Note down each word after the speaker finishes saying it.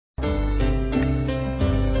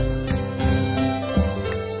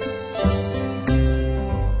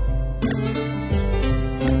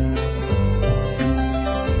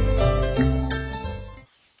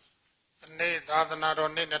သာသနာ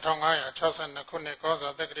တော်နှစ်2562ခုနှစ်ကောဇာ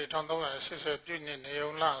တက္ကရာ1380ပြည့်နှစ်နေုံ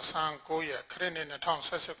လ19ရက်ခရစ်နှစ်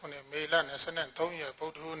2018ခုနှစ်မေလ23ရက်ဗု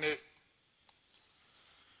ဒ္ဓဟူးနေ့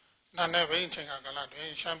နာနဲ့ဘိန်းချိန်ကလာတွင်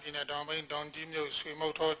ရှမ်းပြည်နယ်တောင်ပိုင်းတောင်ကြီးမြို့ဆွေမု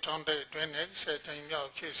တ်ထောကျောင်းတိုက်တွင်နဲ့10ကြိမ်မြောက်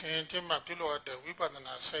ဖြစ်စဉ်တင်မှပြုလုပ်တဲ့ဝိပဿ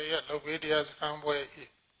နာ10ရက်လုပ်ပေးတရားစခန်းပွဲ၏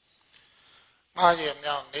9ရက်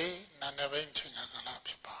မြောက်နေ့နာနဲ့ဘိန်းချိန်ကလာ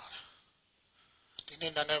ဖြစ်ပါတယ်ဒီ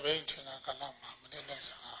နေ့နာနဲ့ဘိန်းချိန်ကလာမှာမနေ့လက်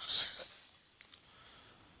ဆောင်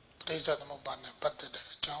ပရိစ္ဆေသမုပ္ပါဒ်နဲ့ပတ်သက်တဲ့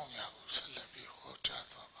အကြောင်းအရာကိုဆက်လက်ပြီးဟောကြား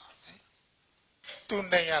သွားပါမယ်။သူ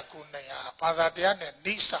နေရကိုနေရဘာသာတရားနဲ့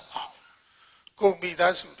နှိစက်အောင်ကိုမိ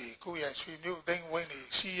သားစုတွေကိုရဲ့ဆွေမျိုးသိန်းဝင်းတွေ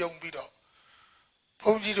စီယုံပြီးတော့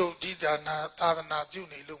ဘုန်းကြီးတို့ကြီးဒါနာသာသနာပြု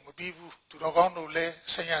နေလို့မပြီးဘူးသူတော်ကောင်းတို့လည်း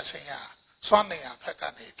ဆင်ရစွမ်းနေရဖက်က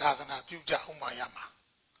နေသာသနာပြုကြအောင်ပါရမှာ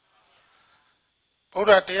ဘု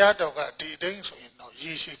ရားတရားတော်ကဒီတိုင်းဆိုရင်တော့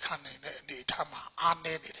ရေရှည်ခံနိုင်တဲ့အနေအထားမှာအားန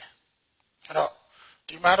ည်းနေတယ်အဲ့တော့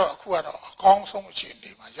ဒီမှာတော့အခုကတော့အကောင်းဆုံးအခြေအ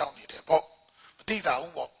နေမှာရောက်နေတယ်ပေါ့မသိတာ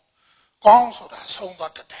ဘူးပေါ့ကောင်းဆိုတာဆုံး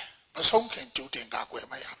သွားတတ်တယ်မဆုံးခင်ကြိုတင်ကာကွယ်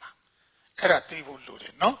မရမှာအဲ့ဒါသိဖို့လိုတ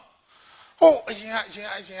ယ်နော်ဟုတ်အရင်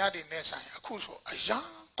တွေနဲ့ဆိုင်အခုဆိုအရာ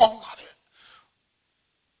ကောင်းလာတယ်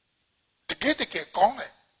တကယ်ကောင်းတ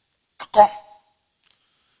ယ်အကောင်း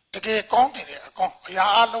တကယ်ကောင်းတယ်အကောင်းအရာ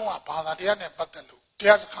အလုံးကဘာသာတရားနဲ့ပတ်သက်လို့တ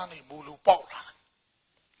ရားစခန်းတွေမူလူပေါက်လာတယ်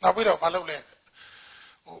နောက်ပြီးတော့မလုပ်လဲ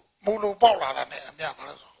မူလိုပေါက်လာတာနဲ့အများပါ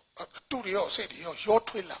လို့ဆိုတူတွေရောစိတ်တွေရော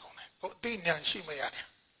ထွေးလာကုန်တယ်ဟိုအသိဉာဏ်ရှိမရတယ်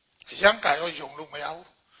အရန်ကရောယုံလို့မရဘူး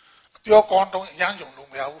အပြောကောင်းတော့အရန်ယုံလို့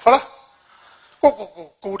မရဘူးဟုတ်လား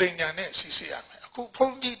ကိုယ်တိုင်ဉာဏ်နဲ့စီစီရမယ်အခုဘု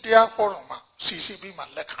န်းကြီးတရားဟောတော့မှစီစီပြီးမှ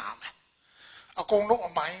လက်ခံရမယ်အကုန်လုံး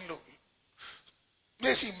အမိုင်းလို့မျ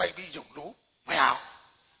က်စိမိုက်ပြီးယုံလို့မရ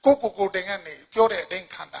ဘူးကိုယ်တိုင်ကနေပြောတဲ့အတိုင်း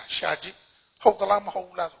ခန္ဓာရှာကြည့်ဟုတ်သလားမဟုတ်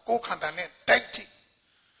ဘူးလားဆိုကိုယ်ခန္ဓာနဲ့တိုက်ကြည့်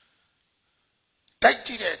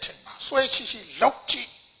တဲ့အချိန်မှာဆွဲရှိလောက်ကြည့်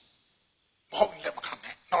မဟုတ်လည်းမခံ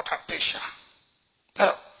နဲ့နောက်ထပ်သိရှာအဲ့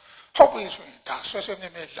တော့ဟုတ်ပြီဆိုရင်ဒါဆွဲ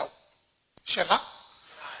မြဲလောက်ရှင်းလား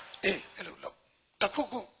အေးအဲ့လိုလောက်တခု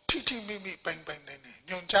ခုထိမိပိန်နေ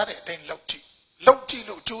ညွန်ကြားတဲ့အတိုင်းလောက်ကြည့်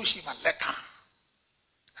လို့အကျိုးရှိမှလက်ခံ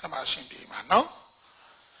အဲ့ဒါမှရှင်းပြမှာနော်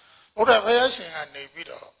ဘုရားဘုရားရှင်ကနေပြီး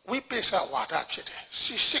တော့ဝိပဿဝါဒဖြစ်တယ်စ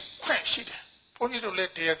စ်ခွင့်ရှိတယ်ဘုန်းကြီးတို့လ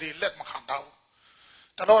ည်းတရားဒီလက်မခံတော့ဘူး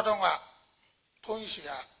တတော်တော့ကဘုန်းကြီးက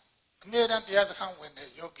အမြဲတမ်းတရားစခန်းဝင်တဲ့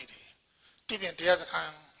ယောဂီတွေတိပြင်တရားစခ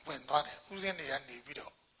န်းဝင်သွားတယ်ဦးစင်းတွေကနေပြီး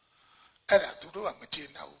တော့အဲ့ဒါသူတို့ကမကျေ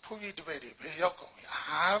နပ်ဘူးဘုန်းကြီးတပည့်တွေဘယ်ရောက်ကုန်လဲ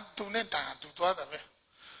သူနဲ့တန်သူသွားတယ်ပဲ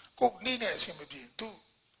ကိုနီးနဲ့အဆင်မပြေသူ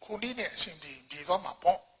ကိုနီးနဲ့အဆင်ပြေသွားမှာ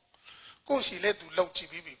ပေါ့ကိုရှိလဲသူလောက်ကြည့်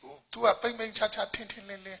ပြီးပြီကိုသူကပိန်ချာထင်း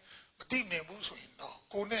လင်းမသိမြင်ဘူးဆိုရင်တော့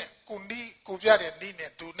ကိုနဲ့ကိုနီးကိုပြတဲ့နီး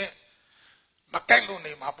နဲ့သူနဲ့မကြိုက်လို့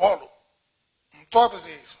နေမှာပေါ့လို့သွားပါ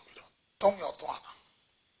စေဆိုပြီးတော့သုံးယောက်သွားတာ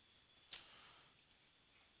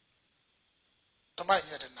ဓမ္မ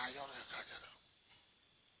ရတနာရောက်တဲ့အခါကျတော့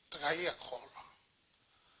တခါကြီးကခေါ်လာ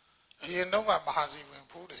အရင်တော့ကမဟာစီဝင်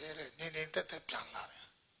ဖူးတယ်တဲ့နေတက်ပြန်လာတယ်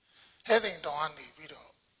ဟဲ့တဲ့တောင်ကနေပြီးတော့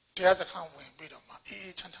တရားစခန်းဝင်ပြီးတော့မှ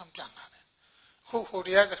အေးချမ်းပြန်လာတယ်ခုဟိုတ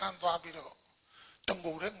ရားစခန်းသွားပြီးတော့တ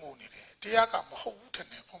ငိုတဲ့ငိုနေတယ်တရားကမဟုတ်ဘူးထင်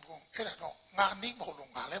တယ်ဘုံအဲ့ဒါတော့ငါနီးမဟုတ်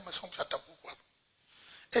လို့ငါလည်းမဆုံးဖြတ်တတ်ဘူးကွာ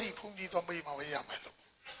အဲ့ဒီဘုန်းကြီးတော့မေးမှပဲရမယ်လို့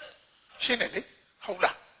ရှင်းတယ်လေဟုတ်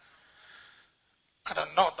လားအဲ့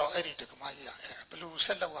တော့အဲ့ဒီတက္ကမကြီးဘယ်လိုဆ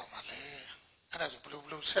က်လုပ်ရမှာလဲအဲ့ဒါဆိုဘယ်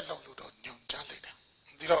လိုဆက်လုပ်လို့တော့ညွန်ကြားလိုက်တယ်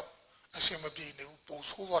ဒီတော့အစင်မပြေနေဘူးပို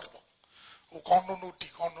ဆိုးသွားတယ်ပေါ့ဟိုကောင်းတို့ဒီ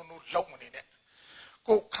ကောင်းတို့လောက်မနေနဲ့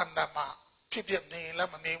ကိုယ်ခန္ဓာမှာဖြစ်နေ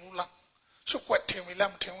လားမနေဘူးလားရှုပ်ွက်ထင်ပြီ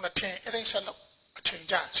လားမထင်ဘူးလားထင်အဲ့ဒီဆက်လုပ်အချိန်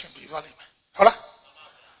ကြာအချိန်ပြီးသွားလိမ့်မယ်ဟုတ်လား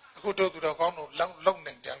အခုတို့သူတော်ကောင်းတို့လုံ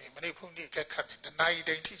နေကြပြီမနေ့ဘုန်းကြီးကခတ်တယ်တနာရီ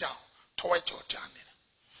တိန်ထိကြအောင်ထဝိုက်ကြော်ကြားနေတယ်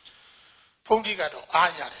ဘုန်းကြီးကတော့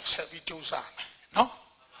အားရတယ်ဆက်ပြီးကြိုးစားမယ်နော်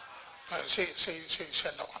စိတ်ဆ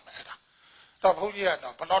က်လောက်ရမယ်အဲ့ဒါတော့ဘုန်းကြီးက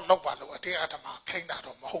တော့ဘလို့လောက်ပါလို့အတင်းအဓမ္မခိမ့်တာ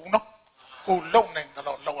တော့မဟုတ်နော်ကိုလုံနိုင်တယ်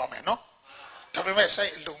လို့လောက်ရမယ်နော်ဒါပေမဲ့စိ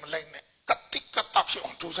တ်အလိုမလိုက်နဲ့ကတိကတဖြစ်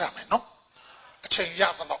အောင်ကြိုးစားမယ်နော်အချိန်ရ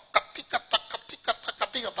တော့ကတိကတ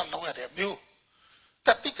လောက်ရတယ်မျိုးက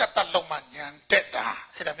တိကတလုံးမှညံတက်တာ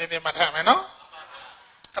အဲ့ဒါမြင်မှတ်ထားမယ်နော်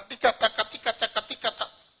ကတိကတ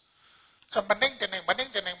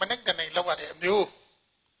မနိုင်တဲ့လောက်ရတယ်အမျိုး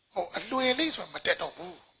ဟိုအလွယ်လေးဆိုမတက်တော့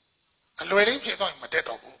ဘူးအလွယ်လေးဖြစ်တော့မတက်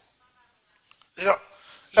တော့ဘူးဒါတော့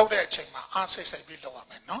လောက်တဲ့အချိန်မှာအားစိတ်ပြီးလောက်ရ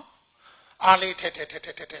မယ်နော်အားလေးထက်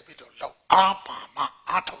ပြီးတော့လောက်အားပါမှ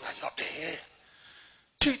အားထုတ်ရရောက်တယ်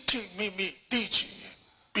ထိမိတိချင်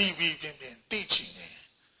ပြီးပြင်းတိချင်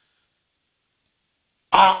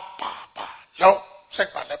အားပါလောက်စိ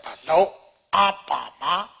တ်ပါလက်ပါလောက်အားပါမှ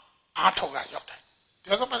အားထုတ်ရရောက်တယ်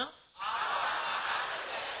ပြောစမ်းပါနော်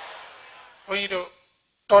ဘုန်းကြီးတို့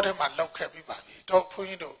တော်တယ်မှာလောက်ခဲ့ပြီးပါပြီ တော့ဘုန်း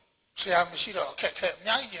ကြီးတို့ဆရာမရှိတော့အခက်အခဲအ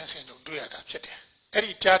များကြီးရင်ဆင်ကြုံတွေ့ရတာဖြစ်တယ်အဲ့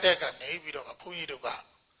ဒီကြားတဲ့ကနေပြီးတော့ဘုန်းကြီးတို့က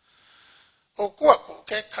ဟိုကိုယ့်ကိုယ်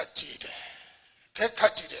ကဲခတ်ကြည့်တယ်ကဲခ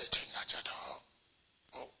တ်ကြည့်တဲ့အချိန်ကကြတော့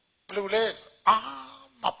ဟိုဘယ်လိုလဲအာ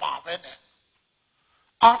မပါပဲနဲ့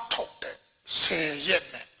အာထုတ်တဲ့10ရက်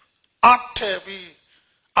နဲ့အာထဲပြီး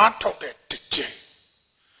အာထုတ်တဲ့တစ်ချိန်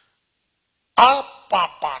အာ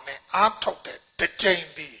ပါနဲ့အာထုတ်တဲ့တစ်ချိန်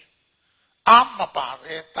ဒီအာမပါ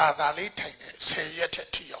ပဲတာလေးထိုင်တဲ့10ရက်ထက်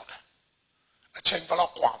ထိရောက်တယ်အချိန်ဘယ်လော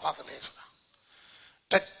က်กว่าသားသလဲဆိုတာ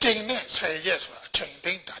တစ်ချိန်နဲ့10ရက်ဆိုတာအချိန်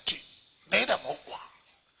တိုင်းတာကြည့်နေတာမဟုတ်กว่า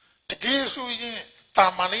တကယ်ဆိုရင်တာ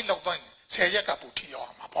မန်လေးလောက်တော့10ရက်ကပူထိရော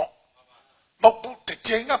က်မှာပေါ့မဟုတ်ဘူးတစ်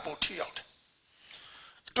ချိန်ကပူထိရောက်တယ်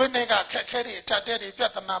အတွင်းတွေကခက်ခဲတွေအကြက်တွေပြ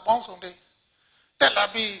ဿနာပေါင်းစုံတွေတက်လာ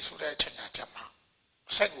ပြီဆိုတဲ့အချိန်ကချက်မှာ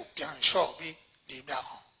စိတ်ကိုပြန်လျှော့ပြီးနေမြောက်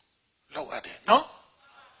အောင်လုပ်ရတယ်နော်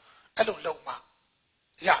အဲ့လိုလုပ်မှ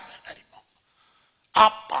ရမယ်အဲ့ဒီပေါ့အ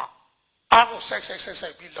ပါအားကိုစိုက်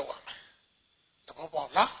ပြီးလုပ်ရမယ်တဘောပေါ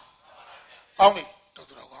က်လားပေါင်းပြီတို့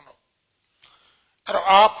တော်ကောင်းတော့အဲ့တော့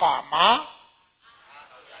အပါမှာ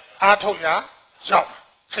အားထုတ်ရရောက်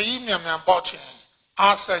ခရီးမြန်ပေါ့ချင်း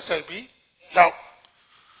အားစိုက်ပြီးလောက်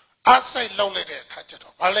အားစိုက်လောက်လိုက်တဲ့အခါကျ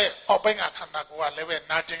တော့ဘာလဲအောက်ဘက်ကခန္ဓာကိုယ်ကလည်းပဲ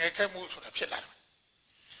နာကျင်ခဲ့မှုဆိုတာဖြစ်လာတယ်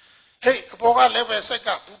ဟေးအပေါ်ကလည်းပဲစိတ်က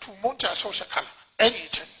ဘူထူမုန်းချဆော့ရှက်ခါလာအဲ့ဒီ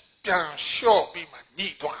အချိန်ပြန်လျှော့ပြီးမှညှိ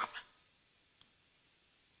သွားမှာ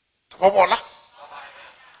တဘောပေါက်လား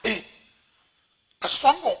အေးအစွ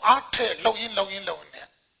မ်းကုန်အားထဲလုံရင်နဲ့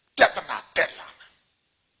ပြဿနာတက်လာမယ်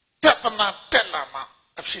ပြဿနာတက်လာမှ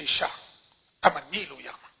အဖြေရှာအမှညှိလို့ရ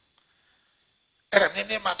မှာအဲ့ဒါမြ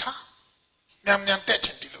င်မှထားမြန်တက်ချ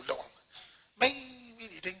င်ဒီလိုလုပ်အောင်မင်းမိ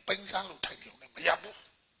ဒီတိုင်းပိန်းစားလို့ထိုင်နေမရဘူး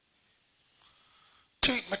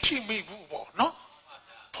မထိမိဘူးပေါ့နော်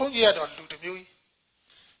ဘုန်းကြီးကတော့လူတစ်မျိုးကြီး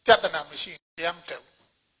ပြဿနာမရှိတရားမတက်ဘူး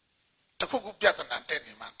တခုခုပြဿနာတက်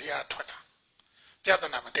နေမှတရားထွက်တာပြဿ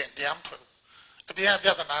နာမတက်တရားမထွက်ဘူးအပြင်ပြ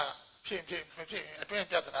ဿနာဖြစ်မဖြစ်အတွင်း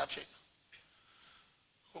ပြဿနာဖြစ်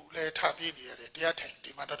ဟိုလေထားပြေးနေရတယ်တရားထိုင်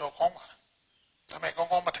ဒီမှာတော်ကောင်းပါဒါပေမဲ့ကော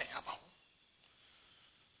င်းမထိုင်ရပါဘူး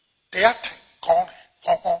တရားထိုင်ကောင်းတယ်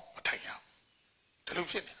ကောင်းမထိုင်ရဘူးဒီလို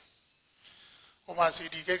ဖြစ်နေဟိုမှာစီ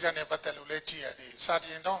ဒီကိစ္စနဲ့ပတ်သက်လို့လဲကြည့်ရသေးစာတ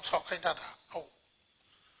င်တော့ဆောက်ခိုင်းတတ်တာဟုတ်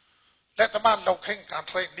လက်သမားလောက်ခိုင်းကန်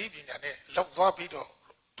ထရိုက်နီးပညာနဲ့လောက်သွားပြီးတော့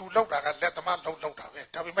သူလောက်တာကလက်သမားလောက်တာပဲ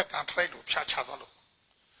ဒါပေမဲ့ကန်ထရိုက်လို့ဖြာချသွားလို့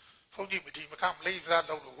ဘုန်းကြီးမဒီမကမလေးစား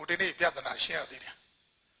လောက်လို့ဟိုဒီနေ့ပြဿနာရှင်းရသေးတယ်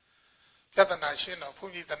ပြဿနာရှင်းတော့ဘု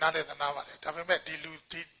န်းကြီးသနာနဲ့သနာပါတယ်ဒါပေမဲ့ဒီလူ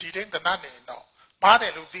ဒီတိုင်းသနာနေတော့ပါတ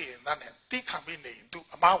ယ်လို့သိရင်သနဲ့တိခံပြီးနေရင်သူ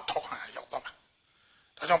အမောက်ထောက်ခံရရောက်သွားမှာ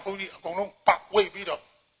ဒါကြောင့်ဘုန်းကြီးအကုန်လုံးပတ်ဝိတ်ပြီးတော့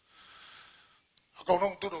အကုန်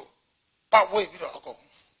လုံးသူတို့ပတ်ဝိတ်ပြီးတော့အကုန်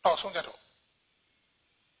တော့ဆုံးကြတော့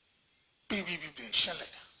ပြီးရှင်းလို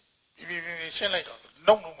က်ပြီးရှင်းလိုက်တော့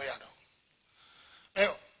လုံးမရတော့အဲ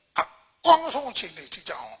အကောင်းဆုံးအချိန်လေးကြည့်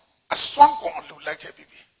ကြအောင်အစွမ်းကုန်အလူလိုက်ခဲ့ပြီ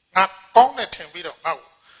ငါကောင်းတဲ့ထင်ပြီးတော့ငါ့ကို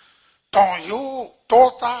တောင်ယူတော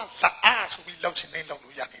သားလက်အားဆိုပြီးလောက်ချင်နေလောက်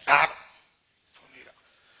လို့ရနေလားဘုန်းကြီးက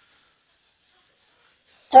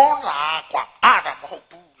ကောင်းလာကွာအားတာမဟုတ်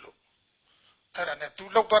ဘူးလို့အဲ့ဒါနဲ့ तू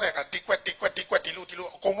လောက်တော့တဲ့ကဒီကွက်ဒီလို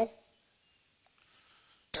အကုန်လုံး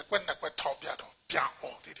တစ်ကွက်နှစ်ကွက်ထောက်ပြတော့ပြန်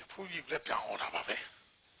អော်သေးတယ်ဘုန်းကြီးလည်းပြန်អော်တာပါပဲ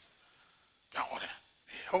ပြန်អော်တယ်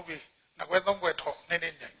ဟုတ်ပြီနှစ်ကွက်သုံးကွက်ထောက်နည်း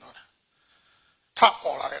ညိုင်တော့တာထပ်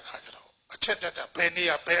អော်လာတဲ့ခါကျတော့အချက်တက်ဘယ်နေ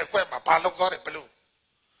ရဘယ်အကွက်မှာဘာလောက်သွားတယ်ဘလို့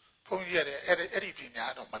ဘုန်းကြီးရတယ်အဲ့ဒီပညာ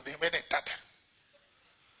တော့မသိမဲနဲ့တတ်တယ်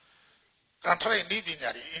ကန်ထရိုက်နီးပညာ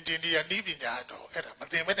တွေအင်ဂျင်နီယာနီးပညာတော့အဲ့ဒါမ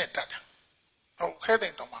သိမဲနဲ့တတ်တယ်ဟုတ်ခဲ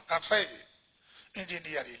တဲ့တော့မှာကန်ထရိုက်အင်ဂျင်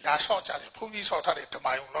နီယာတွေလာလျှော့ကြတယ်ဘုန်းကြီးဆော့ထားတဲ့ဓမ္မ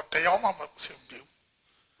ယုံတော့တရားမှမဆင်ပြေဘူး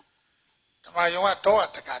ဓမ္မယုံကတော့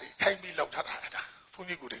တကားကြီးခိုင်းပြီးလောက်ထားတာအဲ့ဒါဘုန်း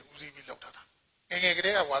ကြီးကိုယ်တိုင်ဦးစီးပြီးလောက်ထားတာငယ်က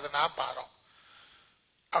လေးကဝါသနာပါတော့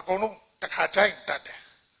အကုန်လုံးတစ်ခါကြိုက်တတ်တယ်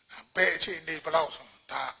ဘယ်အခြေအနေဘယ်လောက်ဆို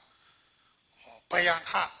ဒါဘယံ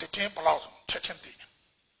ခတခြင်းဘယ်လောက်ဆိုချက်ချင်းသိ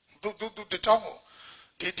သူတကြောင်းကို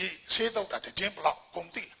ဒီဆေးတော့တာတခြင်းဘယ်လောက်ကုန်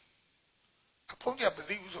သိအဖုံးကြီးမ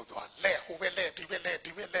သိဘူးဆိုတော့လဲဟိုပဲလဲဒီပဲလဲ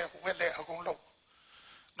ဟိုပဲလဲအကုန်လုံး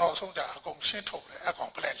နောက်ဆုံးကြအကုန်ရှင်းထုတ်တယ်အကော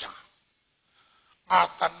င်ပလက်လာငါ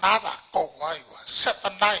သနာတာကုန်သွားပြီကွာဆက်ပ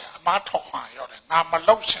နိုင်အမထောက်ခံရတယ်ငါမ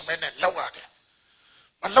လောက်ချင်ပဲနဲ့လောက်ရတယ်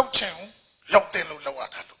မလောက်ချင်ဘူးလောက်တယ်လို့လောက်ရ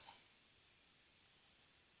တာလို့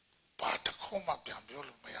ဘာတခုမှပြန်ပြော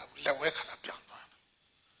လို့မရဘူးလက်ဝဲခါပြန်သွား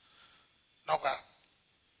နောက်က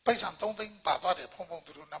ပိတ်ဆံ3သိန်းပါသွားတယ်ဖုံ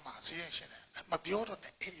သူတို့နမစီးရင်ရှင်းတယ်မပြောတော့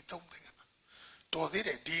နဲ့အဲ့ဒီ3သိန်းတော်သေးတ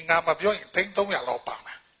ယ်ဒီငါမပြောရင်သိန်း300လောက်ပါမ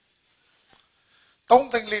ယ်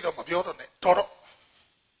3သိန်းလေးတော့မပြောတော့နဲ့တော်တော့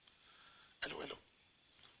အဲ့လိုသူ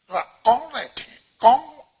ကကောင်းလိုက်တယ်ကောင်း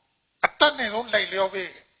အတက်နဲ့ဆုံးလိုက်လျော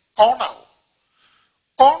ပြီးကောင်းတာကို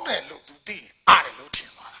ကောင်းတယ်လို့သူသိအ အားလို့ထ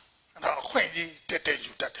င်သွားတာအဲ့တော့အခွင့်အရေးတက်တက်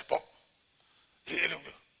ယူတတ်တယ်ပေါ့ဒီလို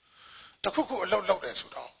မျိုးတခုခုအလုပ်လုပ်တယ်ဆို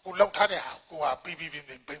တော့ကိုလုပ်ထားတဲ့ဟာကိုကပြီးပြီးပြင်း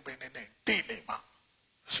ပြင်းပိန်ပိန်နေတိနေမှ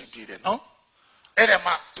အဆင်ပြေတယ်နော်အဲ့ဒါ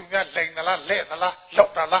မှသူများလိန်သလားလဲ့သလားလော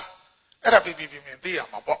က်တာလားအဲ့ဒါပြီးပြီးပြင်းပြင်းသိရ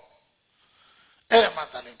မှာပေါ့အဲ့ဒါမှ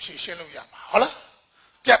တန်ရင်ဖြည့်ရှင်းလို့ရမှာဟုတ်လား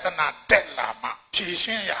ပြဿနာတက်လာမှဖြည့်ရှ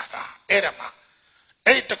င်းရတာအဲ့ဒါမှ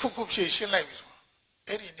အဲ့တခုခုဖြည့်ရှင်းလိုက်ပြီဆို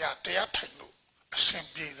အဲ့ဒီညတရားထိုင်လို့အဆင်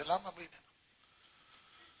ပြေသလားမပြေဘူး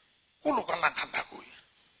ကိုလူကလန်ခန္ဓာကိုယ်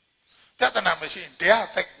ပြဿနာမရှိရင်တရား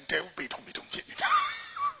တဲ့ဥပိထုံပြီးတုံဖြစ်နေတာ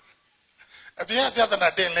အပြင်ပြဿနာ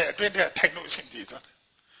တက်လဲအတွင်းထဲထိုင်လို့အဆင်ပြေသွားတယ်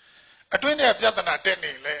အတွင်းထဲပြဿနာတက်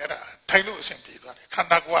နေလဲအဲ့ဒါထိုင်လို့အဆင်ပြေသွားတယ်ခန္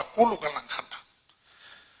ဓာကိုယ်ကကိုလူကလန်ခန္ဓာ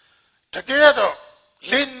တကယ်တော့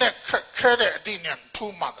လင်းနဲ့ခဲတဲ့အတိညာ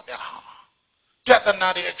ထူးမှကြဟာပြဿနာ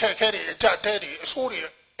တွေအခက်ခဲတွေအကြတဲ့တွေအဆိုးတွေ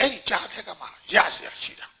အဲ့ဒီကြားခက်ကမှရเสีย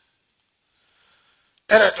ရှိတာ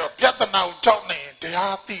အဲ့တော့ပြဿနာကိုကြောက်နေရင်တ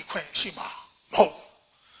ရားသိခွင့်ရှိမှာမဟုတ်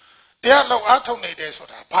တရားလောက်အားထုတ်နေတယ်ဆို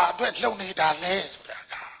တာဘာအတွက်လှုပ်နေတာလဲဆိုတာ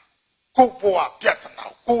ကကိုယ့်ဘဝပြဿနာ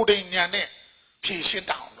ကိုယ်တိုင်ညာနဲ့ဖြေရှင်း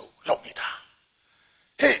တောင်းလို့လုပ်နေတာ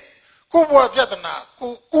ဟေးကိုယ့်ဘဝပြဿနာ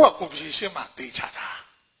ကိုယ့်ဖြေရှင်းမှသိချတာ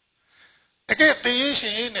တကယ်သိရရှ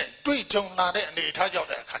င်ရေးနဲ့တွေ့ကြုံလာတဲ့အနေအထားရောက်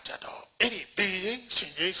တဲ့အခါကျတော့အဲ့ဒီသိရရှ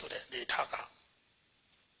င်ရေးဆိုတဲ့အနေအထားက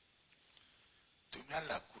သူများ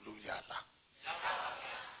လာကူလို့ရလား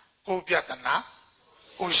ကိုပြဿနာ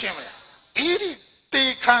ကိုရှင်းမရအဲ့ဒီတေ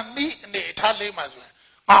ခံဤအနေအထားလေးမှာဆိုရင်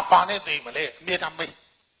ငါပါနဲ့သိမလဲအမြဲတမ်းမေး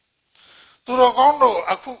သူတော်ကောင်းတို့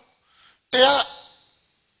အခုတရား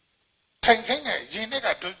ထိုင်ခိုင်းနေရင်နဲ့က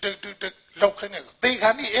တူလောက်ခိုင်းနေတေခံ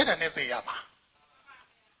ဤအဲ့ဒါနဲ့သိရမှာ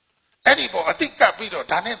အဲ့ဒီပေါ်အတိတ်ကပြီးတော့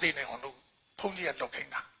ဒါနဲ့သိနေအောင်လို့ဘုန်းကြီးကလောက်ခို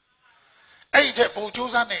င်းတာအဲ့ဒီတဲ့ဘူ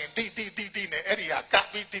ကျိုးစားနေတိနေအဲ့ဒီကက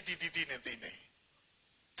ပြီးတိနေသိနေ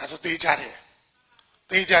ဒါဆိုသိကြတယ်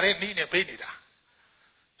သိကြတဲ့နီးနဲ့ပေးနေတာ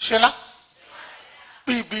ရှင်းလား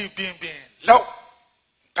ပြီးပြင်းလောက်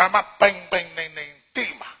ဒါမှပိန်နေတိ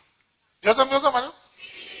မှာပြောစမ်းမလို့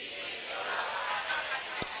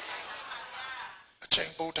အချိ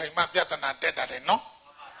န်ပူထိုင်မှပြဿနာတက်တာတယ်နော်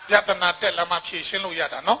ပြဿနာတက်လာမှဖြေရှင်းလို့ရ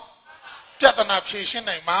တာနော်ပြဿနာဖြေရှင်း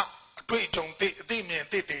နိုင်မှအတွေ့အကြုံသိအသိမြင်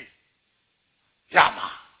သိရမှာ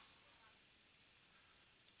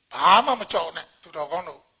ဘာမှမကြောက်နဲ့သူတော်ကောင်း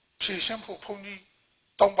တို့ဖြေရှင်းဖို့ဘုန်းကြီး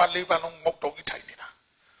3 ပါ4 ပါလုံးငုတ်တုံးကြီးထိုင်နေတာ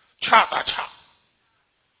ချတာချ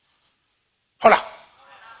ဟုတ်လား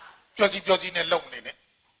ပြောစီနဲ့လုံနေနဲ့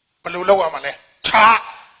ဘယ်လိုလုပ်ရမှာလဲချ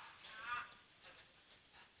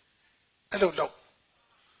အဲ့လိုလုပ်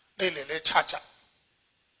နေလေချ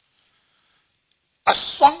အ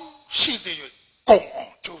စွမ်းရှိသေး၍ကုံအော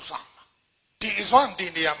င်ကြိုးစားဒီအစွမ်းဒီ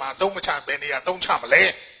နေရာမှာသုံးမချဘယ်နေရာသုံးချမလဲ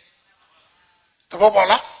သဘောပေါက်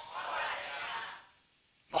လား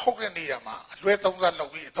မဟုတ်တဲ့နေရာမှာအလွဲသုံးစားလု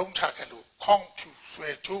ပ်ပြီးအသုံးချခဲ့လို့ခေါင်းဖြူဆွဲ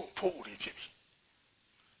ချိုးဖို့ဦးဖြစ်ပြီ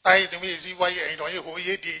တိုင်းသမီးစည်းဝါးရဲ့အိမ်တော်ရဲ့ဟို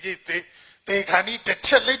ရေးဒီရေးတေခါနီးတစ်ချ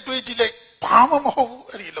က်လေးတွေးကြည့်လိုက်ဘာမှမဟုတ်ဘူး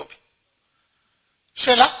အဲ့ဒီလုပ်တယ်ရှ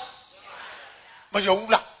င်းလားမယုံ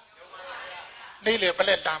ဘူးလားနေလေပလ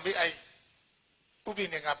က်တံပြီးအဲ့ဥပိ္ပ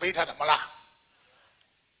နေကပေးထားတယ်မလား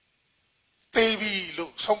သေးပြီ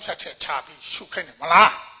လို့ဆုံးဖြတ်ချက်ချပြီးရှုခိုင်းတယ်မ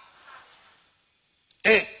လား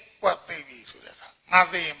အေးကွက်သေးပြီဆိုတဲ့အခါငါ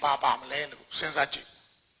သိရင်ပါမလဲလို့စဉ်းစားကြည့်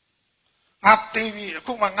ငါသိပြီအ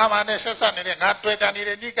ခုမှငါမနဲ့ဆက်ဆက်နေတဲ့ငါတွေ့တာနေ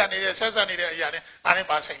တဲ့ညှိကနေတဲ့ဆက်ဆက်နေတဲ့အရာနဲ့ငါနဲ့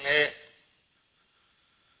ပါဆိုင်လဲ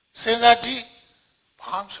စဉ်းစားကြည့်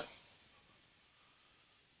ဘာမှဆိုင်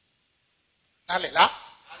နားလေလား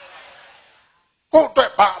ကိုယ့်အတွ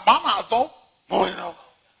က်ဘာမှအတော့မဝင်တော့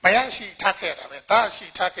မရရှိထားခဲ့ရတာပဲဒါရှိ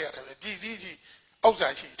ထားခဲ့ရတာပဲပြည်စည်းကြီးဥစ္စာ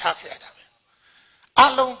ရှိထားခဲ့ရတာပဲအ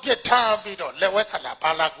လုံးပြစ်ထားပြီးတော့လက်ဝဲခလာ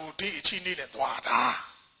ဘာလာကူဒီအချင်းလေးနဲ့သွားတာ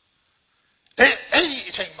အဲ့ဒီ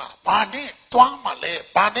အချိန်မှာဘာနဲ့သွားမလဲ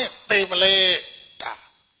ဘာနဲ့သိမလဲဒါ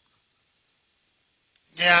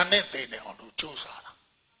ညာနဲ့သိနေအောင်လို့ကြိုးစားတာ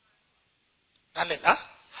နားလည်လား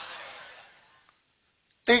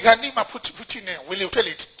တေခါနီမှာဖုချီနဲ့ဝေလျုထက်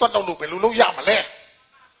လေတွတ်လို့ဘယ်လိုလုပ်ရမလဲ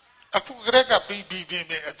အခုကလေးကပြီး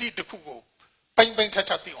အတိတစ်ခုကိုပိန်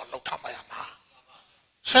ချသိအောင်လုပ်ထားမှရမှာ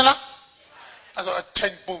ရှင်းလားအဲ့တော့အချိ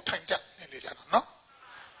န်ပူထိုင်ကြနေလေကြတော့နော်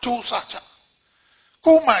ကြိုးစားချ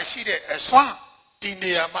ကိုမှရှိတဲ့အစွမ်းဒီ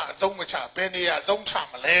နေရာမှာအသုံးမချဘယ်နေရာအသုံးချ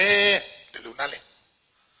မလဲဒီလိုနားလေ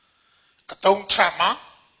အသုံးချမှာ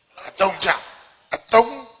အသုံးချ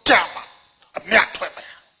မှာအမြတ်ထွက်မ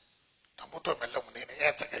ယ်ဒါမို့ထွက်မယ်လုံးမနေနဲ့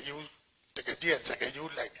အဲ့စကယူတကယ်တည်းစကယူ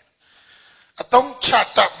လိုက်တယ်အသုံးချ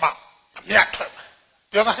တတ်မှအမြတ်ထွက်မယ်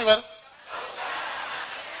ပြောသားဟဲ့ပါ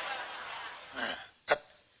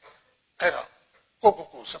အဲ့တော့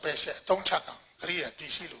ကိုစပယ်ရှယ်အသုံးချကံကရိယာတ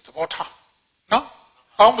ည်ရှိလို့သဘောထားနော်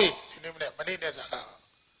ကောင်းပြီဒီနေ့မနေ့နဲ့စားတာ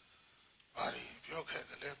ဘာတွေပြောခဲ့တ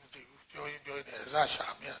ယ်လဲမသိဘူးပြောရင်အစရှာ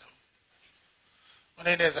မရတော့မ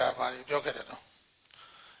နေ့နဲ့စားဘာတွေပြောခဲ့တယ်နော်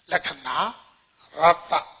လက္ခဏာရတ္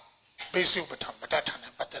တပိစုပဋ္ဌာန်မတ္တထာ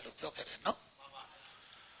နဲ့ပတ်သက်လို့ပြောခဲ့တယ်နော်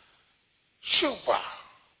ရှုပါ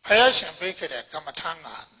ဘုရားရှင်ပေးခဲ့တဲ့ကမ္မထာက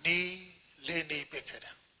နီးလေးနေပေးခဲ့တ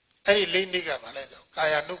ယ်အဲ့ဒီလေးနေကဘာလဲဆိုကာ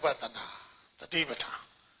ယ ानु ပတနာတတိပဋ္ဌာန်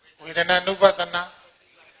ဝေဒနာ ानु ပတနာ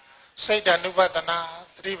စိတ် ानु ပတနာ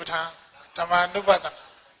တတိပဋ္ဌာန်ဓမ္မ ानु ပတနာ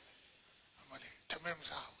အမလေးထမင်းမ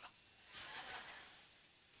စားဘူးလား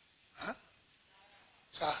ဟမ်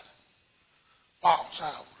စားပါအောင်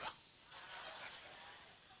စားဘူးလား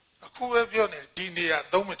အခုပဲပြောနေဒီနေရာ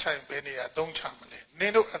သုံးမချိုင်ဘယ်နေရာသုံးချမလဲန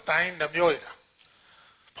င်းတို့အတိုင်းနှမျောရတာ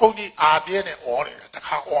ဘုန်းကြီးအာပြဲနဲ့អော်နေတာတ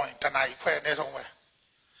ခါអော်ရင်တနားကြီးခွဲအနည်းဆုံးပဲအဲ့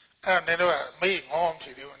တော့နင်းတို့ကမေ့ငေါဖြ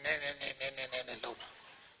စ်သေးဘူးနည်းလုံး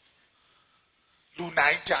လူနို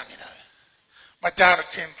င်ကြနေတာမကြ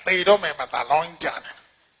ခင်သေတော့မယ်မသာလောင်းကြနေ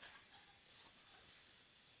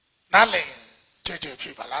နားလည်ကြွဖြ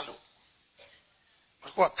စ်ပါလားလို့အ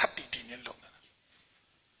ခုကခတ်တီနေလုံးနေတာ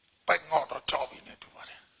ပိုက်ငေါတော့ကြောက်ပြီးနေတူပါ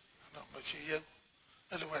တယ်နော်မဖြစ်ရ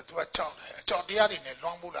အဲ့လိုမဲ့သူကကြောက်တယ်အကြောက်တရားတွေနဲ့လွ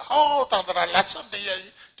န်မှုလားဟောတန်တရာလက်စွပ်တရား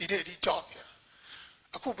ဒီနေ့ဒီကြောက်တယ်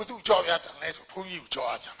အခုဘသူကြောက်ရတယ်လဲဆိုဘုန်းကြီးကိုကြောက်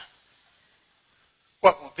ရတယ်ကွ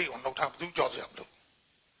က်ကိုသိအောင်လုပ်ထားဘသူကြောက်စရာမလို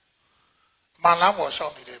မလန်းပေါ်ရှော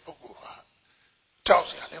င်းနေတဲ့ပုဂ္ဂိုလ်ဟာကြောက်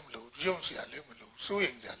စရာလည်းမလိုယုံစရာလည်းမလိုစိုး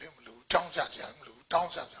ရိမ်စရာလည်းမလိုတောင်းကြစရာမလိုတော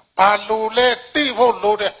င်းစရာဘာလို့လဲသိဖို့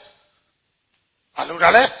လိုတယ်ဘာလို့ဒါ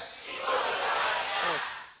လဲ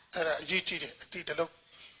အဲ့ဒါအရေးကြီးတယ်အတိတလုံး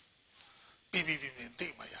ပြီးသိ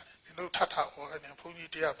မှရတယ်ဒီလိုထထဟောနေဘုန်း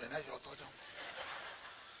ကြီးတရားပဲနဲ့ရောတော့ကြောင်း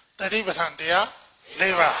တတိပဋ္ဌာန်တရား၄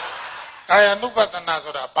ပါးကာယ ानु ပတနာ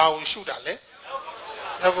ဆိုတာဘာကိုရှုတာလဲ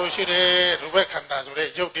ရုပ်ကိုရှုတယ်ရူပခန္ဓာဆိုတဲ့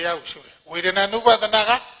ရုပ်တရားကိုရှုတယ်ဝေဒနာ ानु ပတနာ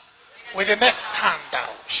ကဝေဒနာခန္ဓာ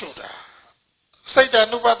ကိုရှုတာစိ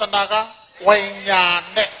တ် ानु ပတနာကဝိညာဉ်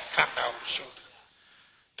နဲ့ခန္ဓာကိုရှုတာ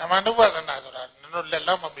ဓမ္မ ानु ပတနာဆိုတာတို့လက်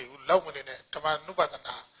လောက်မမေ့ဘူးလောက်မနေနဲ့ဓမ္မ ानु ပတ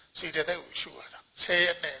နာစိတ်တဲ့ကိုရှုရတာဆဲရ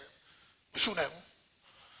က်နဲ့မရှုနိုင်ဘူး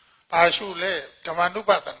ဘာရှုလဲဓမ္မ ानु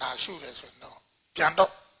ပတနာရှုတယ်ဆိုရင်တော့ပြန်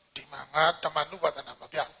တော့ဒီမှာငါဓမ္မ ानु ပတနာမ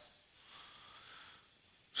ပြောက်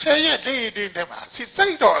ဆဲရက်လေးနဲ့မှာစိ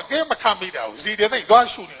တ်တော့အကဲမခံမိတာကိုစီတဲ့သိသွား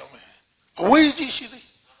ရှုနေအောင်မယ်အဝေးကြီးရှိသေး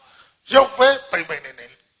ရုပ်ပဲပိန်နေ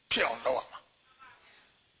ဖြစ်အောင်လုပ်ရမှာ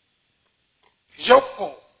ရုပ်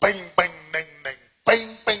ကိုပိန်နေ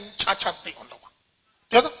ချာသိအောင်လုပ်ရ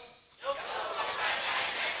ပြောတော့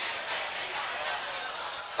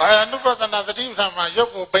ဘာအနုပဒနာသတိပဋ္ဌာန်မှာရု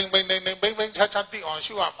ပ်ကိုပိန်နေချာသိအောင်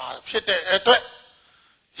ရှုရမှာဖြစ်တဲ့အတွက်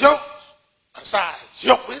ရုပ်အစ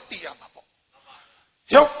ရုပ်ပဲသိရမှာပေါ့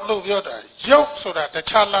ရုပ်လို့ပြောတာရုပ်ဆိုတာတ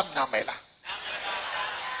ခြားလားနာမည်လား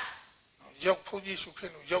ရုပ်ဘုန်းကြီးရှုဖြ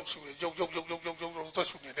စ်လို့ရုပ်ရှုရုပ်တော့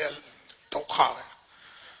ရှုနေတဲ့ဒုက္ခပဲ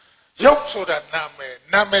ရုပ်ဆိုတာနာ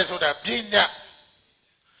မည်ဆိုတာပညာ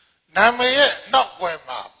နာမည်ရဲ့နောက်ွယ်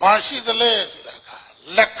မှာဘာရှိသလဲဆိုတာက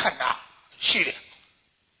လက္ခဏာရှိတယ်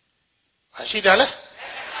ဘာရှိတယ်လဲ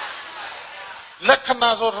လက္ခဏာ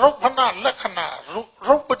ဆိုရုပ်ဖဏလက္ခဏာ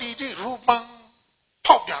ရုပ်ပတိတိရူပံ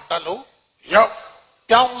ဖောက်ပြန်တတ်လို့ရောက်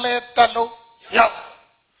ပြောင်းလဲတတ်လို့ရောက်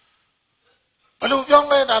ဘလို့ပြောင်း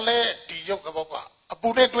လဲတာလဲဒီရုပ်သဘောကအပူ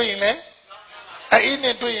နဲ့တွေ့ရင်လဲအေး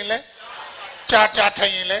နဲ့တွေ့ရင်လဲကြာထို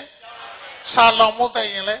င်ရင်လဲဆာလောင်မုတ်တဲ့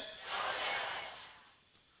ရင်လဲ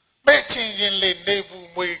ပဲ့ချင်းရင်လေနေဘူး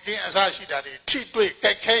မွေကင်းအစရှိတာတွေထိတွေ့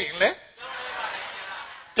ကြိုက်ခဲရင်လဲ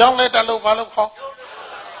ပြောင်းလဲတတ်လို့ဘာလို့ခေါ်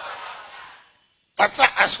ဘာသာ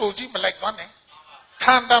အဆိုကြီးမလိုက်သွားနဲ့ခ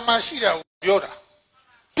န္ဓာမှာရှိတာကိုပြောတာ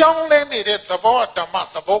ပြောင်းလဲနေတဲ့သဘောဓမ္မ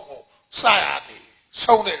သဘောကိုစရနေ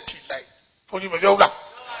ဆုံးတဲ့အထိလိုက်ဘုန်းကြီးမပြောလား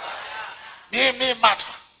နေမ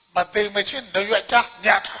ထားမသိမချင်းနေရကြည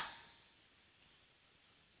ထား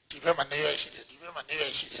ဒီဘက်မှာနေရရှိတယ်ဒီဘက်မှာနေရ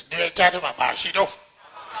ရှိတယ်နေရကြတဲ့မှာမရှိတော့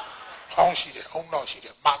ခေါင်းရှိတယ်အုံနောက်ရှိတ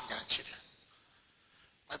ယ်မညာရှိတယ်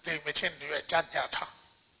မသိမချင်းနေရကြညထား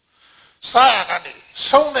စရကနေ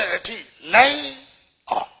ဆုံးတဲ့အထိလိုက်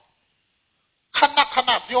အော်ခဏ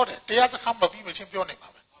ပြောတယ်တရားစခန်းမပြီးမချင်းပြောနေမှာ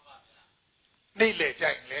ပဲနေလေ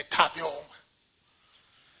ကြိုင်လေထပြောအောင်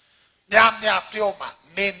များပြောမှ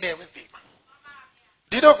နေပဲသိမှာ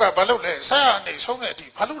ဒီတော့ကဘာလို့လဲဆရာနေဆုံးတဲ့အထိ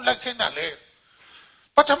ဘာလို့လက်ခင်းတာလဲ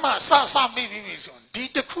ပထမစမိပြီဆိုဒီ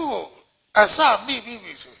တစ်ခုကိုအစမိ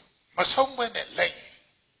ပြီဆိုမဆုံးဘဲနဲ့လိုက်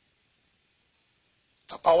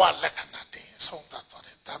တဘာဝလက္ခဏာတင်ဆုံးသွားတ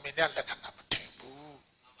ယ်ဒါမင်းရဲ့လက္ခဏာမထင်ဘူး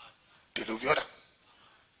ဒီလိုပြောတာ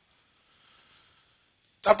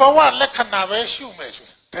တဘာဝလက္ခဏာပဲရှုမယ်ဆို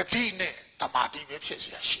တတိနဲ့တမာတိပဲဖြစ်เ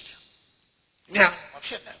สียရှိတယ်ဉာဏ်မ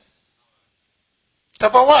ဖြစ်နိုင်တ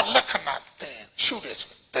ဘာဝလက္ခဏာတင်ရှုတယ်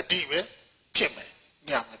ဆိုတတိပဲဖြစ်မယ်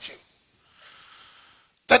ဉာဏ်မဖြစ်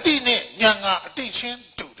တ တတိနဲ့ဉာဏ်ကအတိချင်း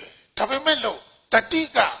တူတယ်ဒါပေမဲ့လို့တတိ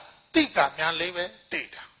ကတိကများလေးပဲသိ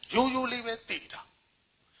တာရိုးရိုးလေးပဲသိတာ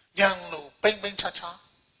ဉာဏ်လို့ပိမ့်ပိမ့်ချာချာ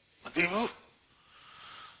မသိဘူး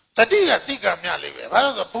တတိကတိကများလေးပဲဘာ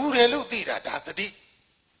လို့ဆိုဘူးတယ်လို့သိတာဒါတတိ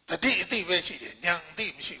အသိပဲရှိတယ်ဉာဏ်အသိ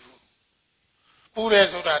မရှိဘူးဘူးတယ်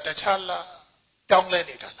ဆိုတာတခြားလားပြောင်းလဲ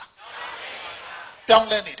နေတာလားပြောင်း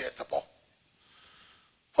လဲနေတဲ့သဘော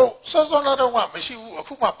ဟုတ်စောစောတော့ကမရှိဘူးအ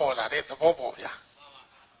ခုမှပေါ်လာတဲ့သဘောပေါ့ဗျာ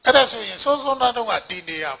အဲ့ဒါဆိုရင်စောစောတော့ကဒီ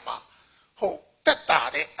နေရာမှာဟုတ်တက်တာ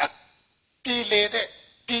တဲ့ပြည်လေတဲ့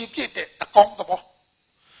ပြည်ပြစ်တဲ့အကောင်းသဘော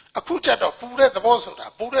အခုကျတော့ပူတဲ့သဘောဆိုတာ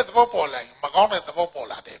ပူတဲ့သဘောပေါ်လာရင်မကောင်းတဲ့သဘောပေါ်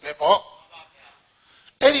လာတယ်ပဲပေါ့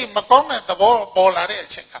အဲ့ဒီမကောင်းတဲ့သဘောပေါ်လာတဲ့အ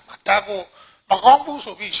ချိန်ကမှဒါကိုမကောင်းဘူး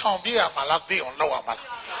ဆိုပြီးရှောင်ပြေးရမှာလားသိအောင်လုပ်ရမှာလား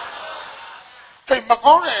ဟဲ့မ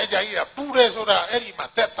ကောင်းတဲ့အကြာကြီးကပူတယ်ဆိုတာအဲ့ဒီမှာ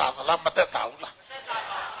တက်တာလားမတက်တာဘူးလား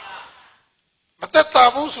မတက်တာ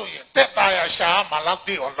ဘူးဆိုရင်တက်တာရရှာမှာလား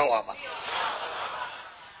သိအောင်လုပ်ရမှာ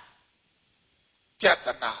ပြဿ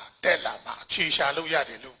နာတက်လာမှာအခြေရှာလို့ရ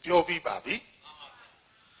တယ်လို့ပြောပြီးပါပြီ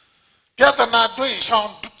ပြဿနာတွေ့ရှော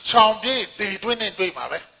င်ပြေးတည်တွင်းနဲ့တွေ့မှာ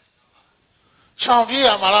ပဲရှောင်ပြေးရ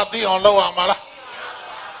မှာလားသိအောင်လုပ်ရမှာလား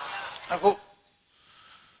အခု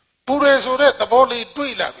ပူရဲဆိုတဲ့သဘောလေး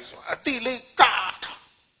တွေ့လာပြီဆိုအတိလေးကာတာ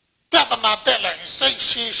ပြဿနာတက်လာရင်စိတ်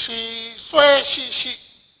ရှိရှိဆွဲရှိရှိ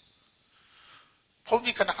ဘုန်း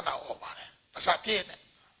ကြီးခဏခဏဟောပါတယ်အစာပြည့်နဲ့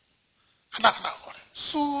ခဏခဏဟောတယ်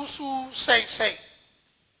စူးစူးစိတ်စိတ်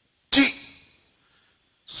ကြည့်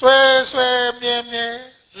ဆွဲဆွဲမြဲမြဲ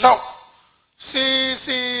လောက်စီ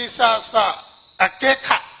စီဆာဆာအကဲခ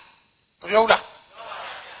တ်ပြောလား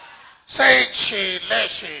စိတ်ရှိလက်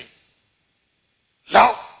ရှိလော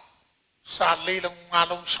က်စာလေးလုံးငါး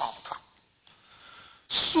လုံးဆောင်တာ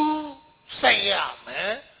စူးစိတ်ရမ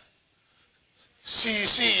ယ်စီ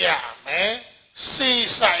စီရမယ်စီ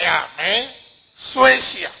ဆာရမယ်ဆွဲ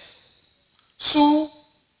ရှိရစူး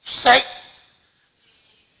စိတ်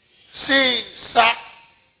စီဆာ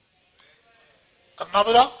နောက်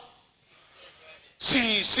ပြီးတော့စီ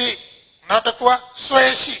စီနောက်တစ်ခုကဆွဲ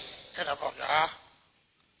ရှိအဲ့ဒါပေါ့ဗျာ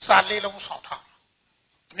စာလေးလုံးဆောင်ထား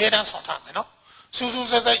အမြဲတမ်းဆောင်ထားမယ်နော်စူးစူး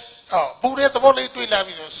ဆက်ဆက်ပူတဲ့သဘောလေးတွေ့လာ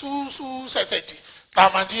ပြီဆိုစူးစူးဆက်ဆက်ကြည့်တာ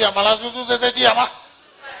မန်ကြည့်ရမလားစူးစူးဆက်ဆက်ကြည့်ရမလား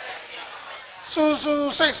စူး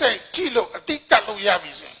စူးဆက်ဆက်ကြည့်လို့အတိကတ်လို့ရ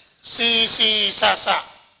ပြီဆိုစီစီဆာဆာ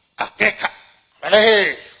အကဲခတ်မ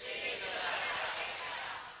လေး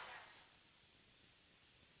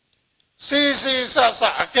စီစီဆာဆာ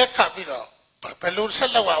အကဲခတ်ပြီးတော့ဘယ်လိုဆ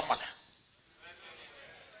က်လောက်အောင်မလဲ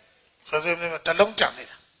ဆိုစမ်းတလုံးကြံနေ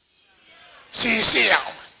တာစီစီအော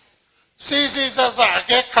င်စီစီဆာဆာအ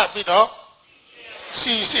ကဲခတ်ပြီးတော့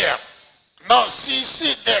စီစီအောင်နော်စီစီ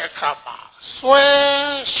တဲ့အခါမှာဆွဲ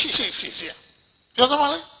ရှိရှိပြောစမ်းပါ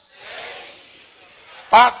လေ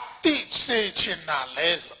ပါတိစေချင်တာလဲ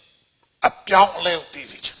ဆိုအပြောင်းလဲတည်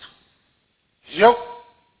စေချင်တာရုပ်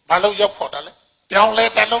ဘာလို့ရုပ်ဖို့တယ်လဲပြောင်းလဲ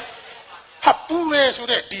တယ်လို့ဟပ်ပူရဲဆို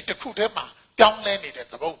တဲ့ဒီတစ်ခုတည်းမှာပြောင်းလဲနေတဲ့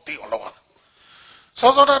သဘောတည်အောင်လုပ်ရတာ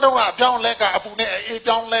စောစောတော့ကအပြောင်းလဲကအပူနဲ့အေး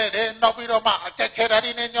ပြောင်းလဲတယ်နောက်ပြီးတော့မှအကက်ခဲတာ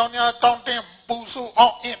ဒီနဲ့ညောင်းညာတောင်းတင်းပူဆူအော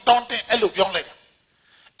င်အင်းတောင်းတင်းအဲ့လိုပြောင်းလဲတယ်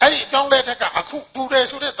အဲ့ဒီပြောင်းလဲတဲ့ကအခုပူရဲ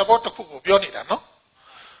ဆိုတဲ့သဘောတစ်ခုကိုပြောနေတာနော်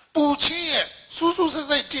ပူချင်းရဲ့စူးစူးစစ်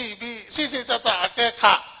စစ်ကြည့်ပြီးစစ်စစ်စစအကက်ခ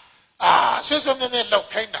ဆွဆွမြဲမြဲလောက်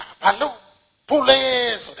ခိုင်းတာဘာလို့ဖို့လဲ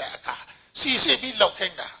ဆိုတဲ့အခါစီစစ်ပြီးလောက်ခို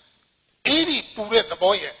င်းတာအဲ့ဒီပူတဲ့သ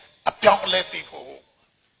ဘောရဲ့အပြောင်းလဲသိဖို့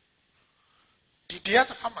ဒီတရား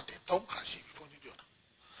စကားမှတဲ့သုံးခါရှိပြီဘုန်းကြီးပြောတာ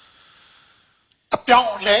အပြော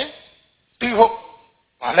င်းလဲသိဖို့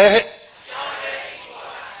ဘာလဲဟဲ့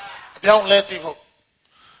အပြောင်းလဲသိဖို့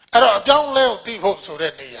အဲ့တော့အပြောင်းလဲကိုသိဖို့ဆို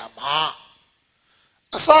တဲ့နေရာမှာ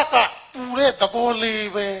အစကပူတဲ့သဘောလေး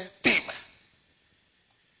ပဲသိမယ်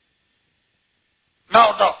နော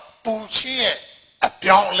က်တော့ပူချင်းရဲ့အ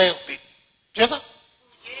ပြောင်းလဲကိုသိပြောစမ်း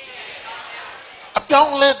အပြော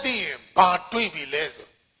င်းလဲသိရင်ဘာတွေးပြီလဲဆို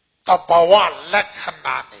တဘာဝလက္ခ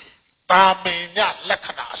ဏာနဲ့တာမင်ညလက္ခ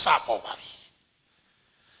ဏာအစပေါ်ပါပြီ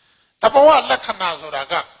တဘာဝလက္ခဏာဆိုတာ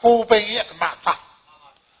ကကိုယ်ပင်ရဲ့အမှတ်သား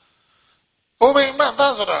ကိုယ်ပင်အမှတ်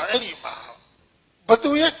သားဆိုတာအဲ့ဒီမှာဘ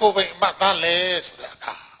သူရဲ့ကိုယ်ပင်အမှတ်သားလဲဆိုတဲ့အ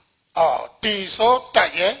ခါတီစောတ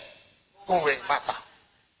က်ရဲ့ကိုယ်ပင်အမှတ်သား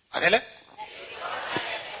အဲ့ဒါလေ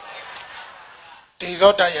တီ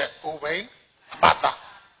စောတက်ရဲ့ကိုယ်ပင်အမှတ်သား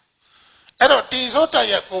အဲ့တော့တီစောတက်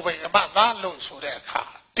ရဲ့ကိုယ်ပင်အမှတ်သားလို့ဆိုတဲ့အခါ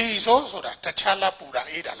တီစောဆိုတာတခြားလားပူတာ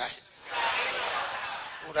အေးတာလား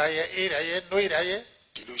ပူတာရဲ့အေးတာရဲ့နှွေးတာရဲ့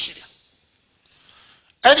ဒီလိုရှိတယ်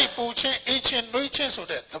အဲ့ဒီပူချင်းအေးချင်းနှွေးချင်းဆို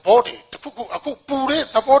တဲ့သဘောတွေတစ်ခုခုအခုပူတဲ့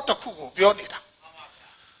သဘောတစ်ခုကိုပြောနေတာ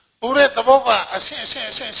ပူတဲ့သဘောကအဆင့်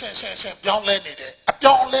ပြောင်းလဲနေတယ်အ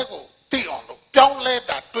ပြောင်းအလဲကိုသိအောင်လို့ ပြောင်းလဲ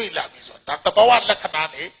တာတွေ့လာပြီဆိုတာသဘောဝလက္ခဏာ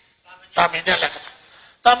နေတာမင်တဲ့လက္ခဏာ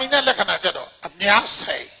တာမင်တဲ့လက္ခဏာကြတော့အများ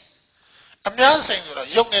စိန်ဆိုတော့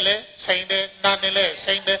ရုပ်နဲ့လဲစိန်တယ်နာနဲ့လဲ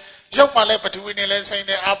စိန်တယ်ရုပ်မှလည်းပထဝီနဲ့လဲစိန်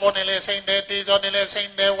တယ်အာဘောနဲ့လဲစိန်တယ်တေဇောနဲ့လဲစိ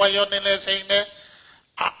န်တယ်ဝါယောနဲ့လဲစိန်တယ်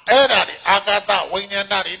အဲ့ဒါတွေအာကာသဝိညာ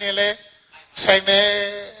ဏတွေနဲ့လဲစိန်တယ်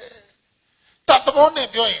တတ်သဘောနဲ့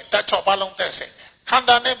ပြောရင်တတ်6ပါးလုံးသက်စိန်တယ်ခန္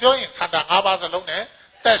ဓာနဲ့ပြောရင်ခန္ဓာ5ပါးစလုံးနဲ့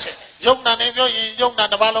သက်စိန်တယ်ယုံနာနဲ့ပြောရင်ယုံနာ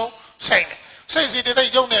တစ်ပါးလုံးစိန်တယ်စိတ်စီတ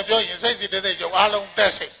ည်းယုံနဲ့ပြောရင်စိတ်စီတည်းယုံအလုံးသ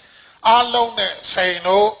က်စိန်အလုံးနဲ့စိန်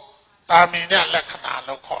လို့တာမင်တဲ့လက္ခဏာ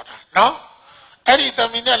လို့ခေါ်တာနော်အဲ့ဒီတာ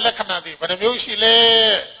မင်တဲ့လက္ခဏာတွေဘယ်နှမျိုးရှိလဲ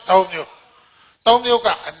3မျိုးက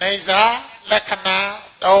အနိစ္စလက္ခဏာ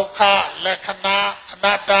ဒုက္ခလက္ခဏာအန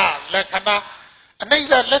တ္တလက္ခဏာအနိစ္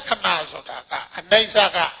စလက္ခဏာဆိုတာကအနိစ္စ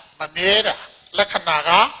ကမမြဲတာလက္ခဏာက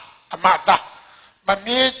အမတ္တမ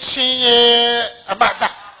မြဲခြင်းရဲ့အမတ္တ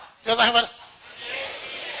ပြောစမ်းပါ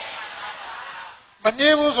မမြဲ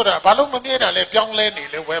ဘူးဆိုတာဘာလို့မမြဲတာလဲပြောင်းလဲနေ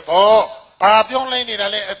လဲဝဲပေါ့ဘာပြောင်းလဲနေတာ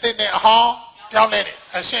လဲအသစ်နဲ့အဟောင်းပြောင်းလဲနေ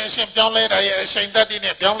အရှင်ပြောင်းလဲတာရဲ့အရှင်တတ္တိ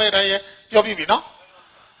နဲ့ပြောင်းလဲတာရဲ့ပြောပြီးပြီနော်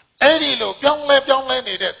အဲ့ဒီလိုပြောင်းလဲ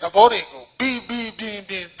နေတဲ့သဘောတွေကိုပြီးသိ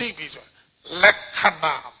ပြီဆိုလက္ခ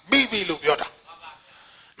ဏာပြီးလို့ပြောတာ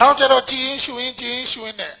နောက်ကျတော့ကြည်ရင်ရှုရ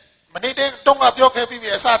င်နဲ့မနေ့တည်းတုန်းကပြောခဲ့ပြီးပြီ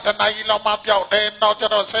အစတနာကြီးလောက်မှပျောက်တယ်နောက်ကျ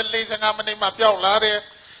တော့14-15မိနစ်မှပျောက်လာတယ်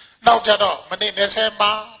နောက်ကျတော့မိနစ်20မှ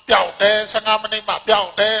ပျောက်တယ်15မိနစ်မှပျော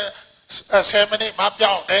က်တယ်10မိနစ်မှ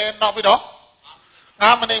ပျောက်တယ်နောက်ပြီးတော့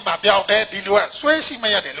9မိနစ်မှပျောက်တယ်ဒီလိုကဆွဲရှိမ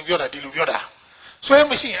ရတယ်လို့ပြောတာဒီလိုပြောတာဆွဲ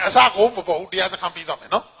မရှိရင်အစကိုမပေါ်ဘူးတရားစခန်းပြီးသွားမ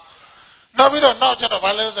ယ်နော်နောက်ပြီးတော့နောက်ကျတော့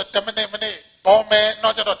ဘာလဲဆို10မိနစ်ပေါ်မယ်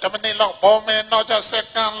နောက်ကျတော့10မိနစ်လောက်ပေါ်မယ်နောက်ကျစက္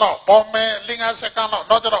ကန့်လောက်ပေါ်မယ်5စက္ကန့်လောက်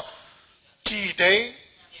နောက်ကျတော့ဒီတိတ်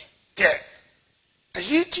အ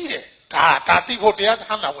ရေးကြီးတယ်ဒါတိဖို့တရားစခ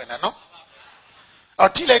န်းလာဝင်တာနော်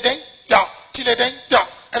ကြည့်လိုက်တိုင်းပြောက်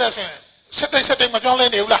အဲ့ဒါဆိုရင်စက်တိတ်မပြောင်းလဲ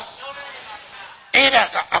နေဘူးလားအဲ့ဒါ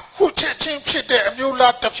ကအခုချက်ချင်းဖြစ်တဲ့အမျိုး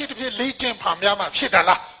လားတစ်ဖြစ်လေးတင်ဖာများမှဖြစ်တာ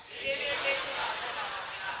လား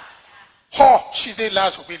ဟောရှိသေးလား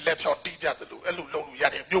ဆိုပြီးလက်ဖြောတီးပြတယ်လို့အဲ့လိုလုပ်လို့ရ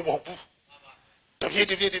တယ်မျိုးမဟုတ်ဘူးတစ်ဖြစ်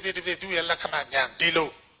သူ့ရဲ့လက္ခဏာညာဒီလို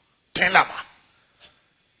ထင်လာမှာ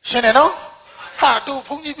ရှင်တယ်နော်ဟာတို့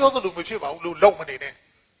ဘုန်းကြီးပြောသလိုမဖြစ်ပါဘူးလို့လုံမနေနဲ့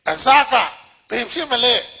အစကဘယ်ဖြစ်မ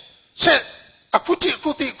လဲဆက်အခု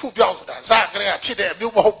ပြောင်းဆိုတာဇာကလေးကဖြစ်တဲ့အ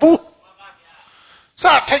မျိုးမဟုတ်ဘူး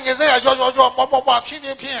ဇာထိုင်နေစရာရောမဖြစ်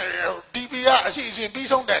ဒီဘီကအစီအစဉ်ပြီး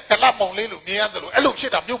ဆုံးတဲ့ကလပ်မုံလေးလို့မြင်ရတယ်လို့အဲ့လိုဖြ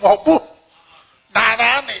စ်တာမျိုးမဟုတ်ဘူးနာ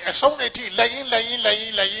နာနေအဆုံးနေထိလက်ရင်က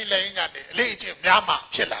နေအလေးအကျင့်များမှ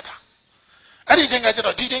ဖြစ်လာတာအဲ့ဒီချိန်ကကျ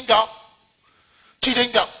တော့ကြည်တင်းပြောင်း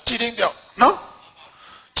နော်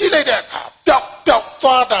ကြည့်လိုက်တဲ့အခါပျောက်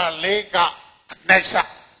သွားတာလေးကအနိုင်စ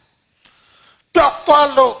ပျောက်သွား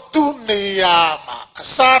လို့သူ့နေရာမှာအ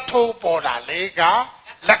စားထိုးပေါ်တာလေးက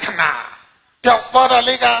လက္ခဏာပျောက်သွားတာ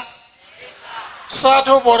လေးကအစား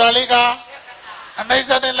ထိုးပေါ်တာလေးကအနိုင်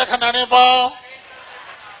စတဲ့လက္ခဏာနဲ့ပေါ့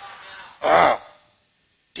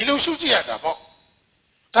ဒီလိုရှုကြည့်ရတာပေါ့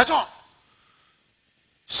ဒါကြောင့်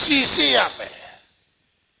စီရမယ်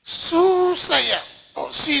စူးစိုက်ရ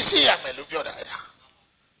စီရမယ်လို့ပြောတာအဲ့ဒါ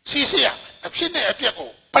စီရမယ်အဖြစ်နဲ့အပျက်ကို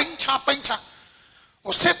ပိုင်းခြား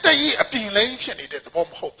ဟိုစက်တည်းအပြင်လေးဖြစ်နေတဲ့သဘော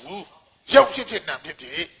မဟုတ်ဘူးရုပ်ဖြစ်နာဖြစ်တ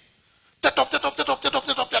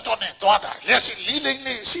က်တော့နဲ့သွားတာလက်စီ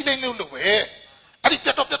စီလိမ့်လို့ပဲအဲ့ဒီတ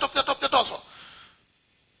က်တော့ဆို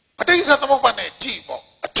ပဋိစ္စသမုပ္ပါဒ်နဲ့ကြည့်ပေါ့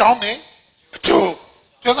အကြောင်းနဲ့အကျိုး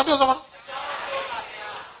ပြောစမ်း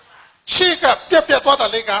ရှေ့ကပြတ်သွားတာ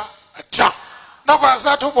လေးကအကြောင်းနောက်က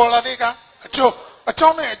စားထုတ်ပေါ်လာလေးကအကျိုးအကြော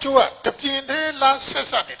င်းနဲ့အကျိုးကတပြင်းတည်းလားဆက်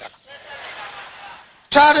ဆက်နေတာလား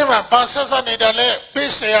ခြားတယ်မှာဘာဆက်ဆက်နေတာလဲပိ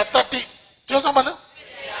စေယတတ္တိပြောစမ်းပါလား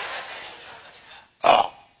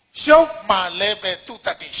ရုပ်မှလည်းပဲသူ့တ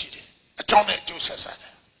တ္တိရှိတယ်အကြောင်းနဲ့အကျိုးဆက်ဆက်တ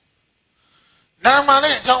ယ်နာမ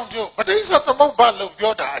နဲ့အကြောင်းအကျိုးပဋိစ္စသမုပ္ပါဒ်လို့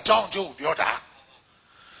ပြောတာအကြောင်းအကျိုးပြောတာ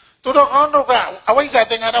သူတို့ကောင်းတို့ကအဝိဇ္ဇာ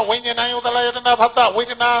သင်္ခါရဝိညာဏယုတလယတနာဖတ်တဝေ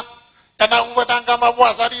ဒနာတဏှာဥပါဒံကာမဘဝ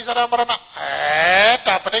ဇာတိစရမရဏ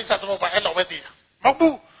ဒါပဋိစ္စသမုပ္ပါဒ်အဲ့လိုပဲသိတာမဟုတ်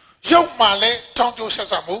ဘူးရုပ်မှလည်းအကြောင်းအကျိုးဆက်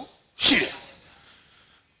ဆက်မှုရှိတယ်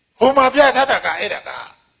ဟိုမှာပြထားတာကအဲ့ဒါက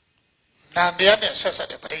နာမ်တရားနဲ့ဆက်ဆက်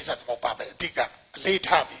တဲ့ပဋိစ္စသမုပ္ပါဒ်ပဲအဓိကအလေး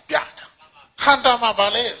ထားပြီးပြတာခန္ဓာမှာဗာ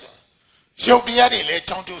လဲရုပ်တရားတွေလည်းအ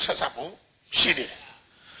ကြောင်းကျိုးဆက်ဆက်မှုရှိတယ်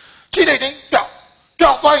ကြည့်လိုက်တိုင်းပျောက်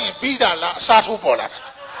သွားရင်ပြီးတာလားအစားထိုးပေါ်လာတာ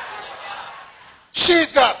ရှေ့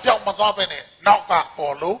ကပျောက်မသွားပဲနဲ့နောက်က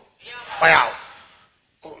ပေါ်လို့မရ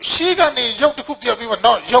ဘူးရှေ့ကနေရုပ်တစ်ခုပြတ်ပြီးမှ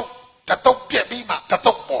နောက်ရုပ်တတုပ်ပြက်ပြီးမှတ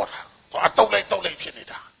တုပ်ပေါ်တာအတုပ်လိုက်ဖြစ်နေ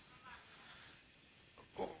တာ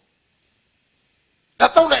တ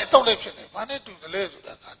တုပ်လိုက်ဖြစ်နေဘာနဲ့တူတယ်လဲဆို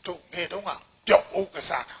တာကတို့ငယ်တုန်းကပျောက်အိုးက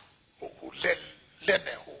စားတာဟိုလက်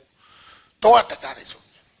နဲ့ဟို တော့တကားလေးဆို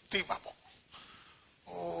သိမှာပေါ့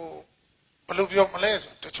ဘယ်လိုပြောမလဲ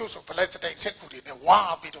ဆိုတချို့ဆိုဗလိုက်စတိုက်စက်ကူတွေနဲ့ဝါ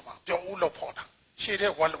ပြီးတော့မှပြောဦးလို့ဖော်တာရှေ့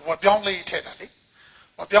တဲ့ဝပြောင်းလေးထည့်တာလေ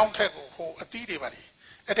ဝပြောင်းထက်ကိုဟိုအသီးတွေပါလေ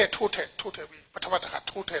အဲ့တဲ့ထိုးထက်ပြီးပထမတခါ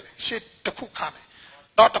ထိုးထက်လေရှေ့တစ်ခုခါနေ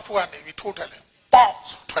နောက်တစ်ခုကနေပြီးထိုးထက်လေပေါက်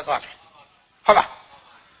ထွက်သွားတယ်ဟုတ်လား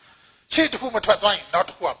ရှေ့တစ်ခုမထွက်သွားရင်နောက်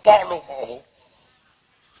တစ်ခုကပေါက်လို့မဟုတ်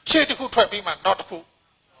ရှေ့တစ်ခုထွက်ပြီးမှနောက်တစ်ခု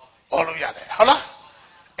အော်လို့ရတယ်ဟုတ်လား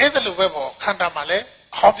အဲ့ဒါလိုပဲပေါ့ခန္ဓာမှာလေ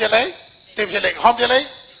ဟောင်းပြလိုက်တိဖြစ်လိုက်ဟောင်းပြလိုက်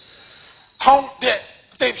ဟောင်းပြ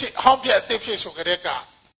တိဖြစ်ဟောင်းပြတိဖြစ်ဆိုကြတဲ့က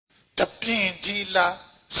တပြင်းကြီးလား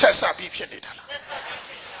ဆက်ဆက်ပြီးဖြစ်နေတာလား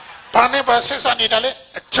ဘာနဲ့ပါဆက်ဆက်နေတာလဲ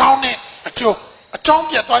အကြောင်းနဲ့အကျိုးအကြောင်း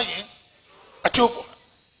ပြတ်သွားရင်အကျိုးပေါ်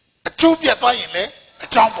အကျိုးပြတ်သွားရင်လည်းအ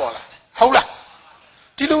ကြောင်းပေါ်လာတယ်ဟုတ်လား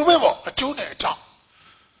ဒီလိုပဲပေါ့အကျိုးနဲ့အကြောင်း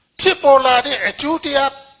ဖြစ်ပေါ်လာတဲ့အကျိုးတ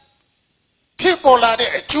ရားဖြစ်ပေါ်လာတဲ့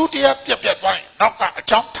အကျိုးတရားပြတ်သွားရင်နောက်ကအ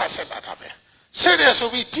ကြောင်းထပ်ဆက်လာတာပဲဆက်ရဆို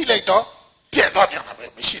ပြီးကြည့်လိုက်တော့ပြတ်သွားပြန်တာပဲ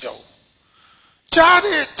မရှိတော့ဘူးကြား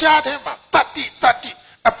တဲ့မှာတတ္တိ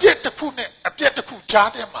အပြည့်တစ်ခုနဲ့အပြည့်တစ်ခုကြား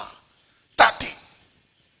တဲ့မှာတတ္တိ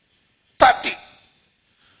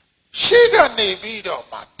ရှိကနေပြီးတော့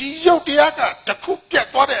မှဒီရုပ်တရားကတစ်ခုပြတ်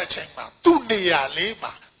သွားတဲ့အချိန်မှာသူ့နေရာလေး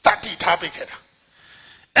မှာတတ္တိထားပေးခဲ့တာ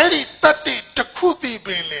အဲ့ဒီတတ္တိတစ်ခုပြီးပ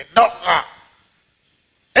င်လေနောက်က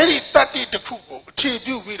အဲ့ဒီတတ္တိတစ်ခုကိုအခြေ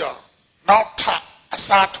ပြုပြီးတော့နောက်ထပ်အ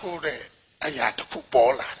စားထိုးတဲ့အရာတစ်ခု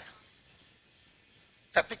ပေါ်လာတယ်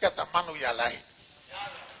ကတိကတမန်လို့ရလိုက်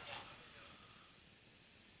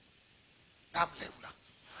နားမလဲဘူးလား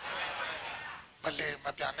မလဲမ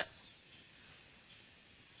ပြန်နဲ့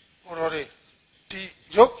ဟိုတော့ဒီ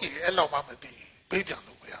ယောဂီအဲ့လောက်မှမသိဘေးပြန်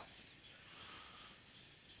လို့မရဘူး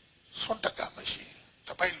စွန့်တကမရှိတ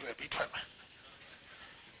ပိုက်လွယ်ပြီးထွက်မယ်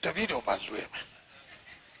တပည့်တော်ပါလွယ်မယ်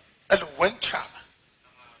အဲ့လိုဝိုင်းချမယ်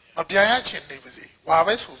မပြန်ရချင်နေပါစေဝါ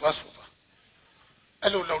ပဲဆိုသွား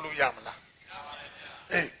အဲ့လိုလုပ်လို့ရမလား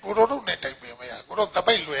အေးကိုတော်တို့နဲ့တိုင်ပင်မရကိုတော့တ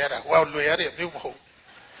ပိုက်လွယ်ရတာဟိုလွယ်ရတဲ့မျိုးမဟုတ်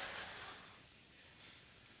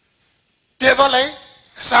ပြည့်သွားလိုက်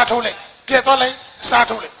အစားထိုးလိုက်ပြည့်သွားလိုက်အစား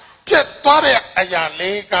ထိုးလိုက်ပြတ်သွားတဲ့အရာ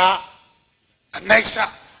လေးကအနိုင်စ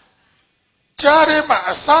ကြားထဲမှာ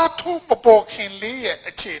အစားထိုးမပေါ်ခင်လေးရဲ့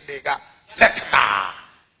အခြေအနေကလက္ခဏာ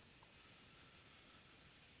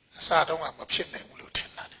အစားတော့မဖြစ်နိုင်ဘူးလို့ထ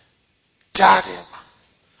င်တာကြားထဲမှာ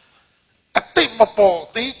အတိတ်မပေါ်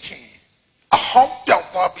သေးခင်အဟောင်းပြောင်း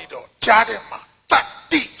သွားပြီးတော့ကြားထဲမှာတတ္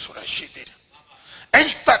တိဆိုတာရှိသေးတယ်အဲ့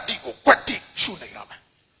ဒီတတ္တိကိုကွက်တိရှုနေရမယ်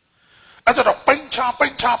အဲ့တော့ပိန်ချ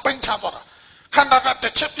သွားတာခန္ဓာကတ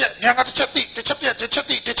စ်ချက်ပြက်ဉာဏ်ကတစ်ချက်သိတစ်ချက်ပြက်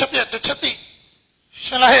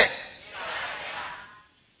ရှင်းလားဟဲ့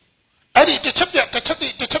အဲ့ဒီတစ်ချက်ပြက်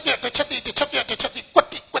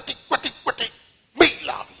ကွက်တိမိ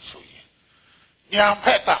လာပြီဆိုရင်ဉာဏ်ဖ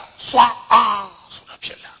က်ကစွမ်းအားဆိုတာဖြ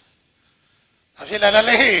စ်လာ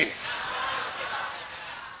လေ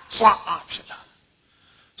စွမ်းအား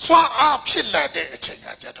ဖြစ်လာတဲ့အချိန်က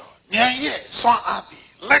ကြတော့ဉာဏ်ရဲ့စွမ်းအားပြီး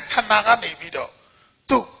လက္ခဏာကနေပြီးတော့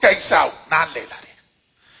သူ့ကိစ္စကိုနားလည်လာတယ်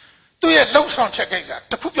သူ့ရဲ့လုံဆောင်ချက်ကိစ္စ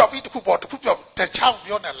တစ်ခုပြောက်ပြီးတစ်ခုပေါ်တစ်ခုပြောက်တခြား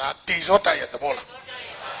ပြောနေလားဒီဇောတရဲ့သဘောလား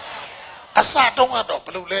အစတုံးကတော့ဘ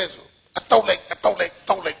ယ်လိုလဲဆိုအတုတ်လိုက်ပြက်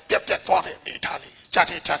သွားတဲ့အနေထားလေးကြား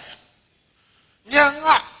တယ်ဉာဏ်က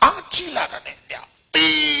အားကြီးလာတဲ့ည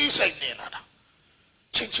တီးစိတ်နေလာတာ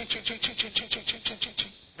ချင်း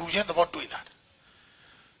လူရင်းသဘောတွေ့လာတယ်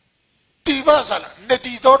တိပ္ပဇာလန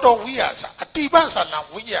တိသောဝိယစာအတိပ္ပဇာလ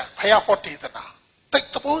ဝိယဘုရားဟောတေသနာတိတ်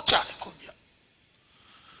သဘောကြတယ်ခွန်ကြီး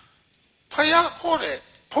ဘုရားဟောတယ်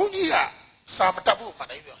ဘုန်းကြီးကစာမတတ်ဘူးမ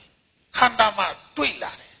နိုင်ပြောခန္ဓာမှာတွေ့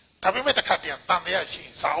လာတယ်ဒါပေမဲ့တစ်ခါတည်းတန်တရားရှိ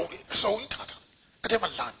စာအုပ်တွေအစုံထားတာအဲ့ဒါမှ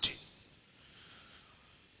လမ်းကြည့်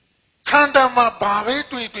ခန္ဓာမှာဘာပဲ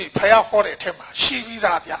တွေ့ဘုရားဟောတဲ့အထက်မှာရှိပြီး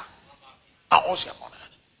သားဗျာအော်ဆရာမောတယ်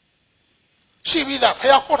ရှိပြီးသားဘု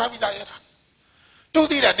ရားဟောထားပြီးသားရတာတို့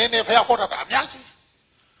သိတာနည်းနည်းဘုရားဟောထားတာအများကြီး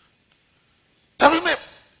ဒါပေမဲ့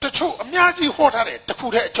တချို့အများကြီးဟောထားတယ်တခု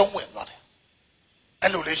တည်းအကျုံးဝင်သွားတယ်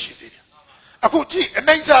အဲ့လိုလေးရှိသေးတယ်အခုကြည့်အ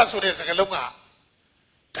နိစ္စဆိုတဲ့စကားလုံးက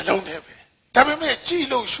တလုံးတည်းပဲဒါပေမဲ့ကြည့်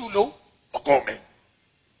လို့ရှုလို့မကုန်ဘူး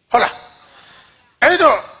ဟုတ်လားအဲ့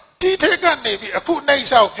တော့ဒီထက်ကနေပြီးအခုအနိစ္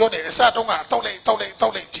စကိုပြောနေအစတုန်းကတောက်လိုက်ကြ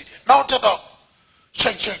ည့်တယ်နောက်တော့ချိ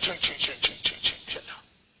န်ဖြစ်လာ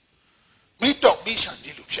မိတော့မိရှံ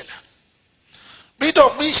ကြီးလို့ဖြစ်လာ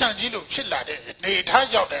မိရှံကြီးလို့ဖြစ်လာတဲ့နေထား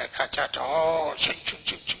ရောက်တဲ့အခါကျတော့ချိန်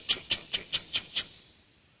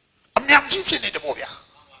အမြန်ကြီးဖြစ်နေတယ်ပေါ့ဗျာ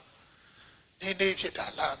နေဖြစ်တာ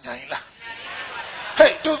လားအမြန်ကြီးလား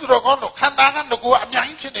ဟဲ့တို့တော်ကောင်းတို့ခန္ဓာကငကိုအမြန်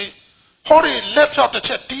ကြီးဖြစ်နေဟောဒီလက်ဖြောက်တစ်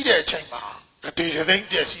ချက်တီးတဲ့အချိန်မှာဂတိသိန်း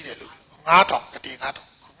ပြည့်စည်တယ်လို့9000ဂတိ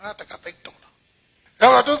9000ငါတကသိတော့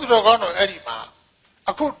တော့တို့တော်ကောင်းတို့အဲ့ဒီမှာ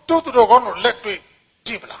အခုတို့တို့ကောင်းတို့လက်တွေ့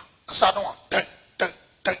ကြည့်မလားအစားတော့တိုက်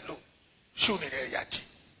လို့ရှုနေတဲ့အရာကြီး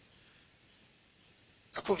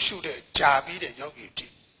အခုရှုတဲ့ကြာပြီးတဲ့ယောဂီကြ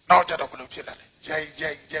ည့်နောက်ကြတော့ဘယ်လိုဖြစ်လာလဲရိုက်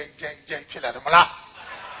ဖြစ်လာတယ်မလား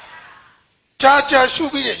ကြာရှု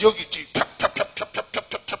ပြီးတဲ့ယောဂီကြည့်ဖြတ်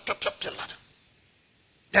ဖြစ်လာတယ်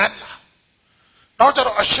ညံ့လာနောက်ကြ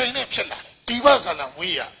တော့အရှိန်နဲ့ဖြစ်လာတယ်ဒီဘဇာလံ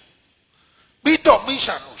ဝေးရမိတော့မိ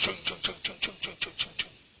ရှန်လို့ရှုံ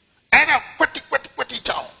အဲ့ဒါကွတိ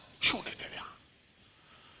ကြောင်ရှုနေတယ်ဗျာ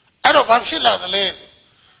အဲ့တော့ဘာဖြစ်လာသလဲ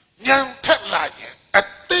ညံထက်လာရင်အ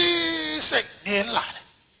သေးစိတ်မြင်လာတယ်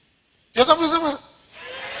ရသမ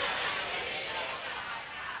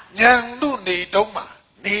ညံတို့နေတော့မှ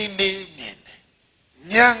နေမြင်တယ်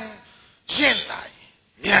ညံရှင်းလာ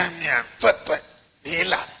ရင်မြန်သွက်နေ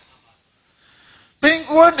လာတယ်ပင်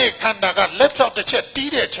ကိုယ်နေခန္ဓာကလက်ဖြောက်တစ်ချက်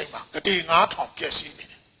တီးတဲ့အချိန်မှာဂတိ9000ပြည့်စည်နေ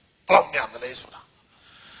တယ်ဘယ်လောက်မြန်မလဲဆိုတာ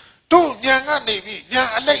တို့ညံကနေပြီးညံ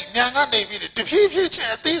အလိုက်ညံကနေပြီးတဖြည်းဖြည်းချ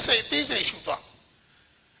င်းအသေးစိတ်ရှုသွား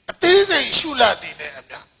အသေးစိတ်ရှုလာတဲ့နဲ့အ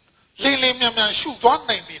မြလင်းမြန်ရှုသွား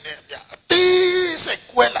နိုင်တဲ့နဲ့အမြအသေးစိတ်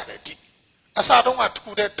ကွဲလာတယ်ဒီအစားတုံးကတ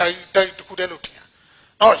ခုတည်းတိုက်တခုတည်းလို့ထင်တာ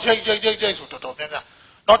တော့ရိတ်ဆိုတော်တော်များများ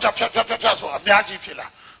တော့ဖြတ်ဆိုအများကြီးဖြစ်လာ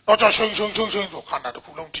တော့ကျရှုံဆိုခန္ဓာတစ်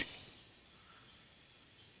ခုလုံးကြည့်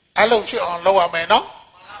အဲ့လိုဖြစ်အောင်လုပ်ရမယ်နော်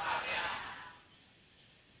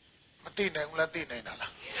မသိနိုင်ဘူးလားသိနိုင်တာ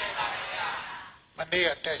လားသိနိုင်ပါဗျာမနေ့က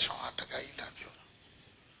တက်ချောင်းအတကကြီးလာပြော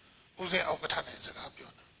ဦးစင်းအောက်ကထနဲ့စကား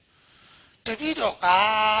ပြောတပည့်တော်က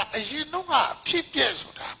အရင်တော့ကဖြစ်ပြက်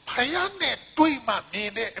ဆိုတာဖယားနဲ့တွေ့မှမြ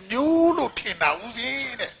င်တဲ့အမျိုးလို့ထင်တာဦးစ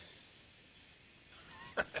င်းတဲ့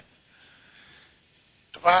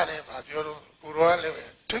တပါးလည်းပြောတော့ကိုရောလည်းပဲ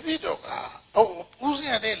တပည့်တော်ကဦးစ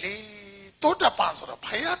င်းရတယ်လေတောတပန်ဆိုတော့ဖ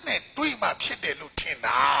ယားနဲ့တွေ့မှဖြစ်တယ်လို့ထင်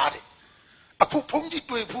တာတဲ့အခုဖုန်းကြီး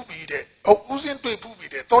တွေ့ဖူးပြီတဲ့ဦးစင်းတွေ့ဖူးပြီ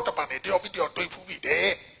တဲ့တောတပန်နဲ့တယောက်ပြီးတယောက်တွေ့ဖူးပြီတဲ့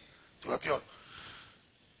သူကပြော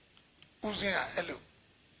ဦးစင်းကအဲ့လို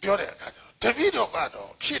ပြောတဲ့အခါကျတော့တပည့်တော်ကတော့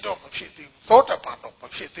ဖြစ်တော့မဖြစ်သေးဘူးသောတပန်တော့မ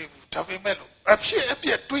ဖြစ်သေးဘူးဒါပေမဲ့လို့အဖြစ်အပျ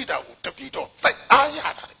က်တွေးတာကိုတပည့်တော်သိအားရ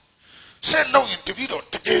တာလေဆက်လို့ရင်တပည့်တော်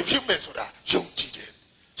တကယ်ဖြစ်မယ်ဆိုတာယုံကြည်တယ်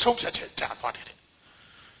ဆုံးဖြတ်ချက်ကြားသွားတယ်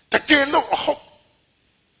တကယ်လို့အဟုတ်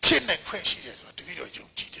ဖြစ်နေခွင့်ရှိတယ်ဆိုတာတပည့်တော်ယုံ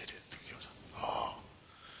ကြည်တယ်သူပြောတာ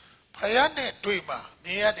ဖယားနဲ့တွေ့မှမြ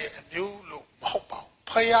င်ရတဲ့အမျိုးလို့မဟုတ်ပါဘူး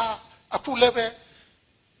ဖယားအခုလည်းပဲ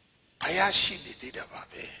ဖယားရှိနေသေးတယ်ပါ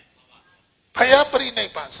ပဲဖယားပြိနိ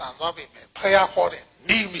ဗ္ဗာန်ဆံသွားပြီမယ်ဖယားဟောတယ်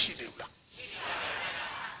နီးမရှိသေးဘူးလားရှိပါပါ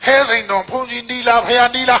ဘုရားဟဲသိန်တော်ဘုန်းကြီးနီးလားဖယား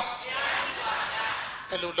နီးလား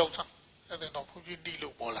ဘယ်လိုလုပ်ဆောင်ဟဲသိန်တော်ဘုန်းကြီးနီး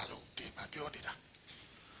လို့ပေါ်လာလို့ဒီမှာပြောနေတာ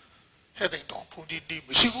ဟဲသိန်တော်ဘုန်းကြီးနီးမ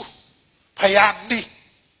ရှိဘူးဖယားနီး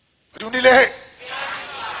ဘယ်သူနီးလဲ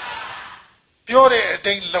ပြောတဲ့အ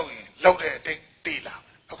တိုင်းလုပ်ရင်လုပ်တဲ့အတိုင်းတေးလာ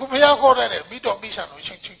အခုဖယားခေါ်တဲ့မိတော်မိဆံတော်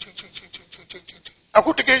ချင်းအ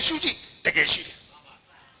ခုတကယ်ရှုကြည့်တကယ်ရှိတယ်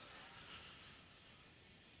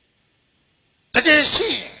တကယ်ရှိ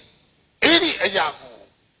ရင်အဲ့ဒီအရာကို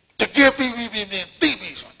တကယ်ပြီးသိပြီ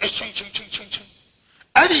ဆိုအချင်း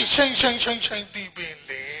အဲ့ဒီချင်းပြီးပြီ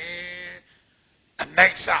လေအနို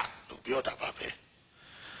င်စားလို့ပြောတာပါပဲ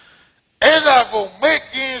အဲ့ဒါကိုမဲ့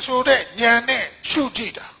ကင်ဆိုတဲ့ဉာဏ်နဲ့ရှုကြ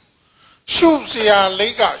ည့်တာရှုစရာ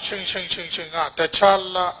လေးကချင်းကတခြား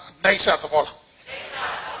လားအနိုင်စားသဘောလား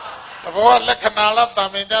သဘောလက္ခဏာလားတာ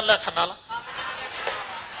မင်တဲ့လက္ခဏာလား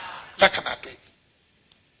လက္ခဏာတွေ့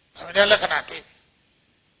တာမင်တဲ့လက္ခဏာတွေ့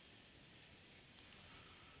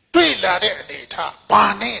လာတဲ့အနေထားဘာ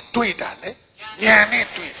နဲ့တွေ့တာလဲဉာဏ်နဲ့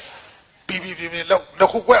တွေ့တယ်ပြီးလောက်နှစ်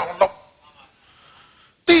ခုကွဲအောင်လုပ်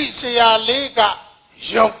သိစရာလေးက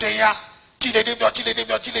ရုပ်တရားကြည့်လိုက်တယ်ပြောချင်း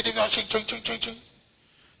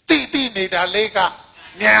သိနေတာလေးကဉာဏ်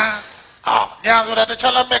ဉာဏ်ဆိုတာတ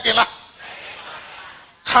ခြားလားမဲ့ကင်လား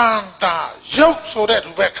ခန္ဓာရုပ်ဆိုတဲ့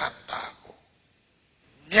ရူပခန္ဓာကို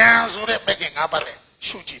ဉာဏ်ဆိုတဲ့မဲ့ကင်၅ပါးနဲ့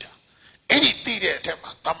ရှုကြည့်တာအဲ့ဒီသိတဲ့အထက်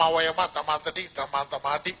မှာတမ္မာဝါယမတမ္မာတတိတမ္မာသ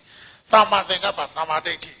မာဓိတမ္မာသင်္ကပ္ပတမ္မာ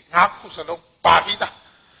ဒိဋ္ဌိ၅ခုစလုံးပါပြီးသား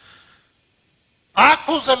၅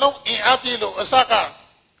ခုစလုံးအင်အားပြည့်လို့အစက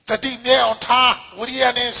တတိမြဲအောင်ထားဝိရိယ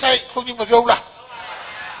နဲ့စိုက်ခွန်ကြီးမပြောလား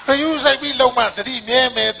ခယူစိုက်ပြီးလုံးမှတတိမြဲ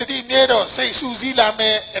မယ်တတိမြဲတော့စိတ်စူးစီးလာမ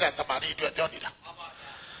ယ်အဲ့ဒါတမာတိအတွက်ပြောနေတာ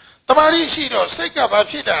တမာတိရှိတော့စိတ်ကဘာ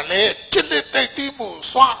ဖြစ်တာလဲจิตလက်တိတ်တီးမှု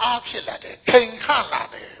စွာအားဖြစ်လာတယ်ခိန်ခလာ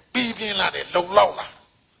တယ်ပြီးပြင်းလာတယ်လုံလောက်လာ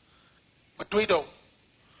မတွေးတော့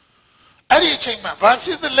အဲ့ဒီအချိန်မှာဘာဖြ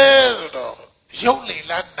စ်သလဲဆိုတော့ရုပ်လေ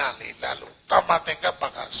လားနာလေလားလို့တမ္မာသင်္ကပ္ပ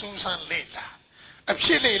ကစူးစမ်းလေ့လာအဖြ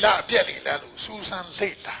စ်လေလားအပြက်လေလားလို့စူးစမ်း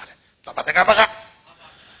လေ့လာတယ်တမ္မာသင်္ကပ္ပက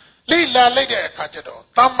လေ့လာလိုက်တဲ့အခါကျတော့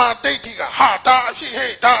တမ္မာဒိဋ္ဌိကဟာဒါအဖြစ်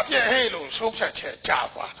ဟဲ့ဒါအပြက်ဟဲ့လို့ဆုံးဖြတ်ချက်ကြား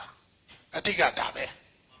သွားတာအတိကဒါပဲ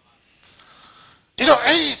ဒီတော့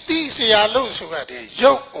အဲ့ဒီတိเสียလို့ဆိုရတဲ့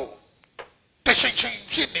ရုပ်ကိုတချိန်ချင်း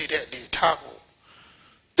ဖြစ်နေတဲ့အနေထားကို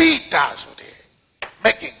တိတာဆိုတဲ့မ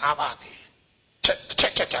က်ကင်၅ပါးနေချက်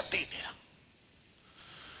တိနေတာ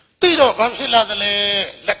တိတော့ဘာဖြစ်လာသလဲ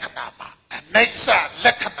လက္ခဏာမှာအနိစ္စလ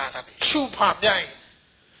က္ခဏာကနေရှုဖာမြိုင်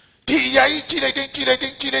ဒီအရာကြီးကြည့်လိုက်တဲ့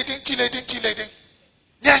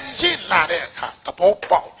ဉာဏ်ရှင်းလာတဲ့အခါသဘော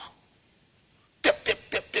ပေါက်လာပြက်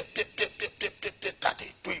တာတွေ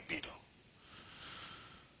တွေးပြီးတော့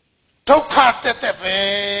ဒုက္ခတက်ပဲ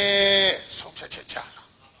ဆုံးဖြတ်ချက်ချလာ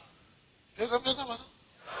ပြောစမ်းပါနော်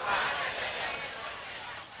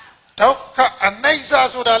ဒုက္ခအနိစ္စ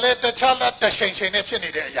ဆိုတာလေတခြားလားတရှိန်နဲ့ဖြစ်နေ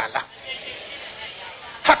တဲ့အရာလား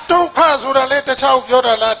ဟာဒုက္ခဆိုတာလေတခြားကိုပြော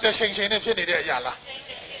တာလားတရှိန်နဲ့ဖြစ်နေတဲ့အရာလား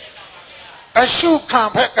အရှုခံ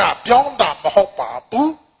ဘက်ကပြောင်းတာမဟုတ်ပါ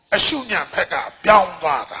ဘူးအရှုညံဘက်ကပြောင်း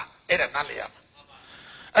သွားတာအဲ့ဒါနားလည်ရမှာ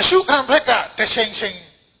အရှုခံဘက်ကတရှိန်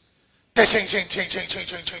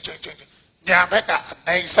ညာဘက်ကအ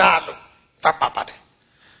နိစ္စလို့သတ်မှတ်ပါတယ်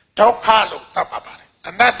ဒုက္ခလို့သတ်မှတ်ပါတယ်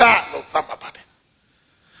အနတ္တလို့သတ်မှတ်ပါတယ်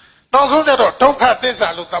နောက်ဆုံးကျတော့ဒုက္ခသစ္စာ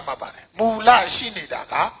လို့သတ်မှတ်ပါတယ်မူလရှိနေတာ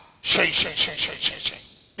ကရှိန်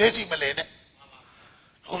မျက်စိမလဲနဲ့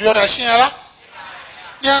ကိုပြောတာရှင်းရလား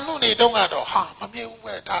ညာနုနေတော့ကတော့ဟာမမြင်ဘူး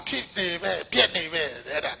ပဲဒါဖြစ်နေပဲပြက်နေပဲ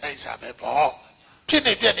အဲ့ဒါနိစ္စပဲပေါ့ဖြစ်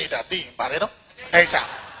နေပြက်နေတာသိရင်ပါတယ်နော်နိစ္စ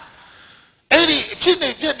အဲ့ဒီဖြစ်နေ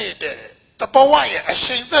ပြက်နေတဲ့တဘောဝရဲ့အ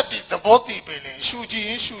ရှိန်သက်တည်သဘောတည်ပြီလေရှုကြည့်ရ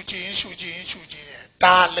င်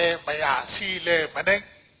ဒါလည်းမရစီလည်းမနိုင်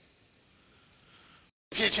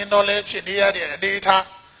ဖြစ်ချင်းတော့လည်းဖြစ်နေရတဲ့အနေထား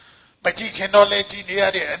မကြည့်ချင်းတော့လည်းကြည့်နေရ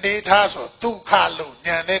တဲ့အနေထားဆိုဒုက္ခလို့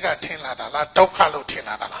ဉာဏ်လေးကထင်လာတာလားဒုက္ခလို့ထင်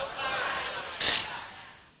လာတာလား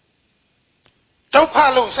ဒုက္ခ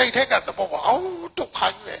လို့စိတ်ထက်ကသဘောပေါက်အော်ဒုက္ခ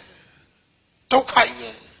ကြီးပဲ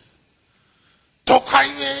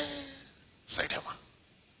စိတ်ထမှာ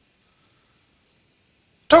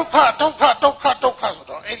ဒုက္ခဆို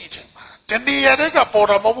တော့အဲ့ဒီအချိန်မှာတဏှာတွေကပေါ်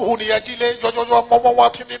တာမဟုတ်ဘူးဟိုနေရာကြည့်လေရောမော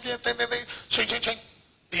ဖြစ်တင်းချိန်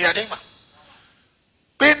နေရာတိုင်းမှာ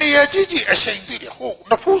ပင်နေရာကြည့်အရှိန်သိတယ်ဟို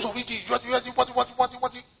နဖူးဆိုပြီးကြည့်ရွာတ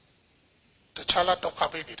ခြားလားဒုက္ခ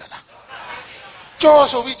ပဲနေတာလားကြော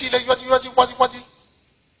ဆိုပြီးကြည့်လေရွာတ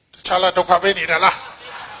ခြားလားဒုက္ခပဲနေတာလား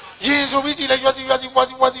ရေဆိုပြီးကြည့်လေရွာ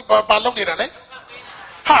ဘာလုပ်နေတာလဲ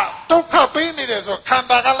ဟာဒုက္ခပေးနေတယ်ဆိုခန္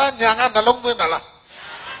ဓာကလားညာကနှလုံးသွင်းတာလား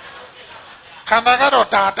ခန္ဓာကတော့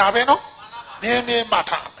ဒါပဲနော်နင်းမှ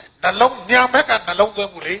ထားမယ်နှလုံးညာဘက်ကနှလုံးသွ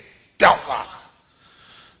င်းမှုလေပြောင်းသွား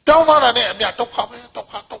တာနဲ့အမြတ်ဒုက္ခပဲဒုက္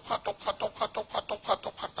ခ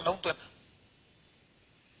နှလုံးသွင်း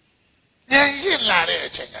ဉာဏ်ရင့်လာတဲ့အ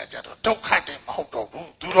ချိန်ကကျတော့ဒုက္ခတည်းမဟုတ်တော့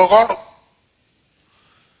ဘူးသူတော်ကောင်းလို့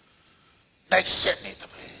နိုင်ဆက်နေတယ်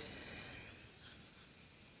ပဲ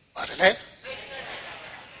ပါတယ်လေ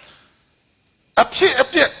အဖြစ်အ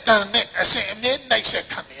ပျက်တန်နဲ့အစဉ်အမြဲနိုင်ဆက်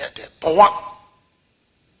ခံရတဲ့ဘဝ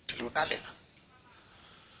ဒီလိုနားလည်လား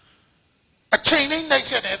အချိန်လေးနိုင်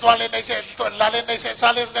ဆက်တယ်သွားလဲနိုင်ဆက်လာလဲနိုင်ဆက်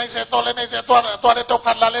စားလဲနိုင်ဆက်သွားလဲနိုင်ဆက်သွားလဲဒုက္ခ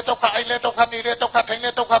လာလဲဒုက္ခအိုက်လဲဒုက္ခနေလဲဒုက္ခထိုင်လဲ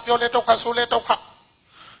ဒုက္ခပြောလဲဒုက္ခဆိုလဲဒုက္ခ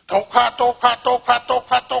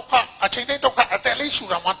အချိန်လေးဒုက္ခအသက်လေးရှူ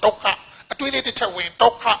တာမှဒုက္ခအတွေးလေးတစ်ချက်ဝင်ဒု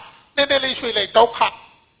က္ခနည်းနည်းလေးရွှေ့လိုက်ဒုက္ခ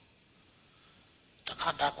တခါ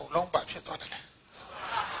တည်းကိုလုံးပါဖြစ်သွားတယ်လေ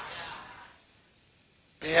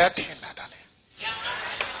ဘယ်အထင်လာတာလဲ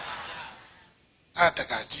အတ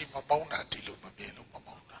ကကြီးမမုန်းတာဒီလိုမမြင်လို့မ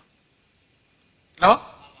မုန်းတာနော်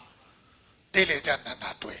တိလေကြနန္ဒ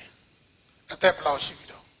တွေ့အသက်ဘယ်လောက်ရှိပြီ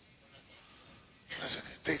တော့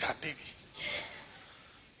သိခါနေပြီ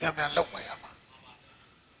မြန်လောက်မရမှာ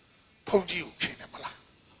ဖုန်ကြီးကိုခင်းတယ်မလား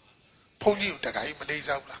ဖုန်ကြီးကိုတခါကြီးမလေး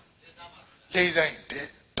စားဘူးလားလေးစားရင်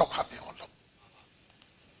ဒုက္ခပြောင်းလို့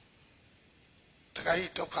တခါ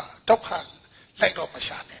ကြီးဒုက္ခလိုက်တော့မ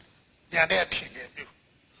ရှာနဲ့ညာနဲ့ထင်နေမျိုး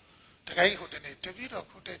တခါကြီးဟိုတနေ့တပည့်တော်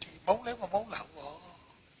ခုတည်းဒီမုန်းလဲမမုန်းလာဘူး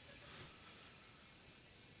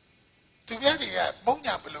သူများတွေကမုန်း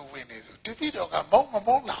ညာဘလို့ဝင်နေဆိုတပည့်တော်ကမု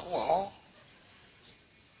န်းလာဘူး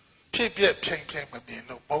ဖြစ်ပြချိန်မမြင်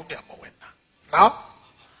လို့မုန်းညာမဝင်တာနော်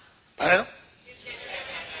ဘာလဲ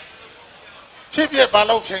ဖြစ်ပြဘာ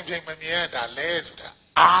လို့ချိန်မမြင်ရတာလဲဆိုတာ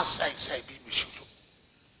အားဆိုင်ပြီးမရှိလို့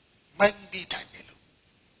မိုင်းပြီးထိုင်နေလို့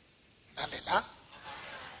နားလည်လား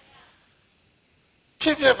ဖြ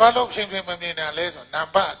စ်ပြဘာလို့ချိန်မမြင်တာလဲဆိုနံ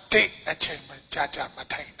ပါတ်1အချိန်မကြာမ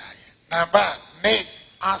ထိုင်တာရယ်နံပါတ်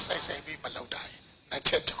2အားဆိုင်ပြီးမလုပ်တာရယ်တစ်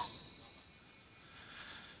ချက်တော့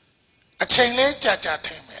အချိန်လေးကြာ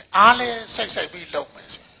ထိုင်မယ်အားလေးစိုက်ပြီးလုပ်မယ်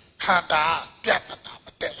ဆိုခန္ဓာပြဿနာမ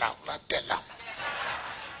တက်လောက်လားတက်လောက်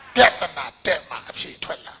ပြဿနာတက်မှအဖြေ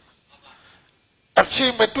ထွက်လာအဖြေ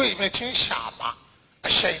မတွေ့မချင်းရှာမှ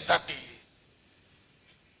အရှိန်တတ်တည်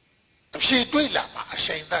အဖြေတွေ့လာမှအ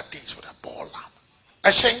ရှိန်တတ်တည်ဆိုတာပေါ်လာ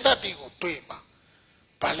အရှိန်သက်တွေကိုတွေးမှာ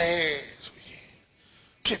ဘာလဲဆိုရင်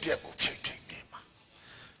ဖြစ်ပြကိုဖြစ်နေမှာ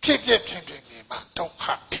ဖြစ်ပြနေမှာဒုက္ခ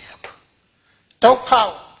ထင်မှာဒုက္ခ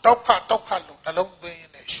လို့နှလုံးသွင်း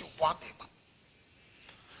နေရှုပွားနေမှာ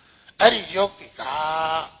အဲ့ဒီယောဂီက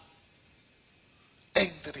အိ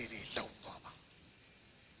န္ဒြေတွေလုံသွားမှာ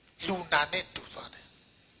လူနာနဲ့တူသွားတယ်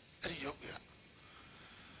အဲ့ဒီယောဂီက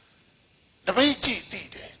တပိတ်ကြည့်တည်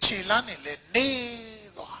တယ်ခြေလမ်းနဲ့လည်းနေ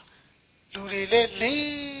သွားလူတွေလည်း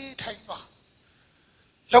လေးထိုင်သွား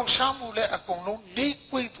လောက်ရှားမှုလည်းအကုန်လုံးလေး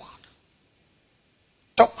ကွေးသွားတယ်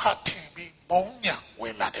ဒုက္ခထင်ပြီးမုန်းညာဝ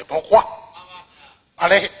င်လာတယ်ဘောကွာဘာ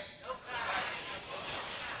လဲ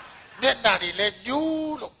မျက်နှာတွေလည်း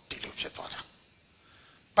ညူးလို့ဒီလိုဖြစ်သွားတာ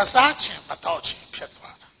မစားချင်မတော့ချင်ဖြစ်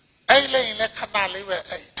သွားတာအဲ့လည်းခဏလေးပဲ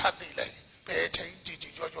အဲ့ထပ်သိလိုက်ဘယ်ချိန်ကြည်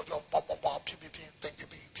ကြောပေါ့ဖြစ်သိဖြစ်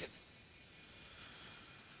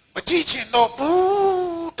မကြည့်ချင်တော့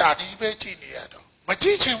ဘူးဒါဒီပဲကြည့်နေရတော့မကြ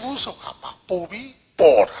ည့်ချင်ဘူးဆိုခါမှပို့ပြီး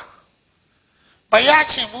ပေါ်တာမရ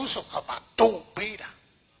ချင်ဘူးဆိုခါမှတိုးပေးတာ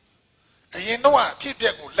အရင်တော့အဖြစ်ပြ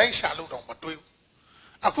က်ကိုလိုက်ရှာလို့တော့မတွေးဘူး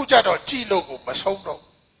အခုကျတော့ကြည့်လို့ကိုမဆုံးတော့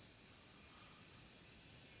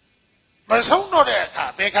မဆုံးတော့တဲ့အခါ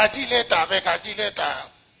ဘယ်ခါကြည့်လဲတာဘယ်ခါကြည့်လဲတာ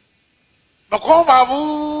မကောင်းပါ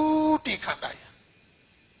ဘူးဒီခန္ဓာရ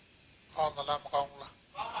ဟောမလားမကောင်းဘူးလား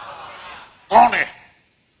ကောင်းတယ်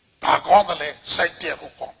ဘာကောင်းတယ်လဲစိတ်ပြက်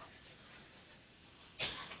ကိုကောင်း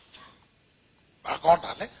ဘာကောင်း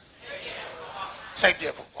တာလဲစိတ်ပြ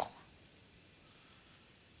က်ကိုကောင်း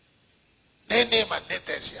နေမှနေ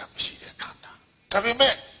တဲ့ဆရာမရှိတဲ့ခန္ဓာဒါပေ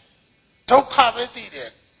မဲ့ဒုက္ခပဲသိတယ်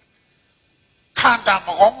ခန္ဓာမ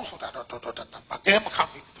ကောင်းဆိုတာတော့တော်မကဲမခံ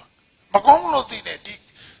ဘူးတော့မကောင်းလို့သိတယ်ဒီ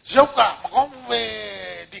ရုပ်ကမကောင်းဘူးပဲ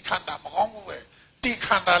ဒီခန္ဓာမကောင်းဘူးပဲဒီခ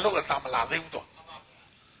န္ဓာလို့အတမလာသေးဘူးတော့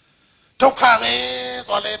ဒုက္ခပဲ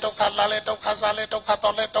သွားလေဒုက္ခလာလေဒုက္ခစားလေဒုက္ခ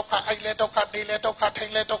တော့လေဒုက္ခအိုက်လေဒုက္ခနေလေဒုက္ခထိ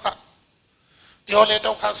န်လေဒုက္ခပြောလေ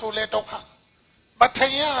ဒုက္ခဆိုလေဒုက္ခမထိ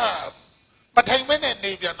န်မနဲ့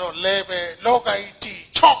နေပြန်တော့လဲပဲလောကကြီးကြည်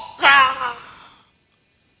ချော့ကား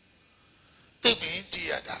သိပင်ကြည်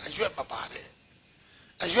ရတာအရွက်မပါတ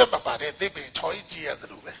ယ်သိပင်ချော်ကြီးကြည်ရတယ်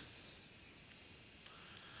လို့ပဲ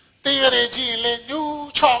တေရကြည်လေညူး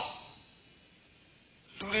ချော့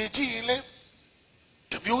လူတွေကြည်လေ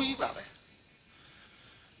တမျိုးကြီးပါပဲ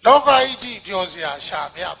လောကကြီးကြည်ပြောစရာရှာ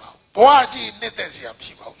မရပါဘူးဘဝကြီးနှစ်သက်စရာမ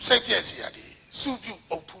ရှိပါဘူးစိတ်ပြည့်စရာဒီစုပြု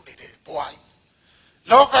အုပ်ဖူးနေတဲ့ဘဝကြီး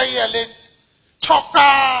လောကကြီးကလည်းချော့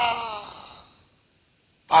ကာ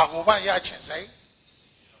ဘာကိုမှရချင်စိတ်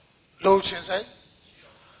လိုချင်စိတ်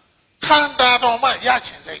ခန္ဓာတော်မှရ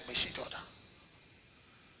ချင်စိတ်မရှိတော့တာ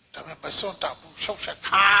ဒါပေမဲ့မစွန့်တတ်ဘူးရှုပ်ဆက်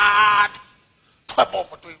ခါထွက်ပေါ်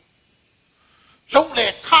မတွေ့လုံးလေ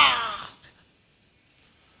ခါ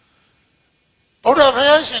ဘုရားဘု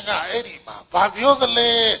ရားရှင်ကအဲ့ဒီမှာဘာပြောသလဲ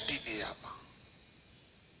ဒီနေရာမှာ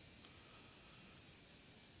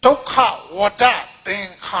ဒုက္ခဝဒသ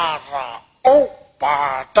င်္ခါရဥပပါ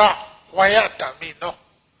ဒဝယတမိနော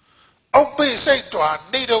ဥပ္ပိစိတ်တော်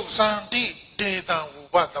နေဒုဇန္တိဒေတံဝု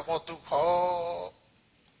ပသမုဒုက္ခ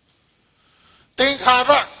သင်္ခါ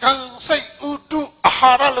ရကံစိတ်ဥတု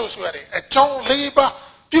အာဟာရလို့ဆိုရတယ်အကြောင်း၄ပါး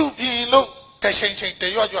ပြုပြင်လို့တချိန်တ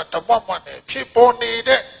ရွတမွတ်နဲ့ဖြစ်ပေါ်နေ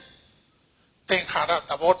တဲ့သင်္ခါရ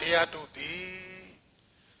သဘောတရားတို့သည်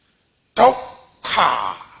ဒုက္ခ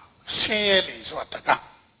ဆင်းရဲလေဆိုတာက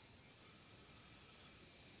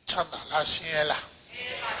ချမ်းသာလားဆင်းရဲလား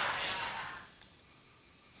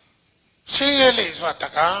ဆင်းရဲလေဆိုတာ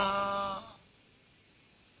က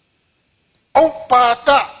ဥပပါဒ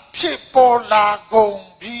ဖြစ်ပေါ်လာကုန်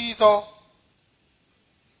ပြီးတော့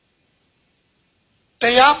တ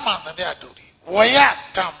ရားမှန်တဲ့တို့ဒီဝရ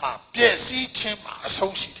ဓမ္မပြည့်စည်ခြင်းမှာအ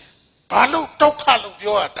ဆုံးရှိတယ်ဘာလို့ဒုက္ခလို့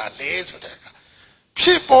ပြောရတာလဲဆိုတဲ့အခါဖြ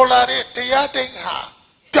စ်ပေါ်လာတဲ့တရားတိုင်းဟာ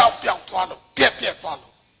ပျောက်သွားလို့ပြက်သွား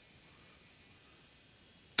လို့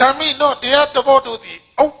ဓမ္မိနောတရားတဘောတို့သည်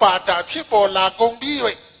ဥပပါဒဖြစ်ပေါ်လာကုန်ပြီး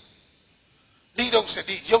၍နိဒုစ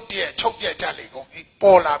တိရုပ်တရက်ချုပ်ပြတ်ကြလေကုန်ပြီ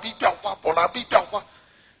ပေါ်လာပြီးပျောက်သွား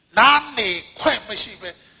နားနေခွင့်မရှိပဲ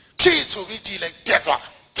ဖြည့်ဆိုပြီးကြည်လိုက်ပြတ်သွား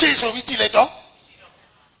ဖြည့်ဆိုပြီးကြည်လိုက်တော့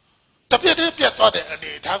တပြက်တည်းပြတ်သွားတဲ့အ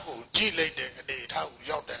နေအထားကိုကြည်လိုက်တဲ့အနေအထားကို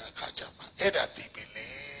ရောက်တဲ့အခါကျမှအဲ့ဒါသိပြီလေ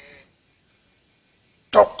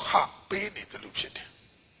ဒုက္ခပေးနေတယ်လို့ဖြစ်တယ်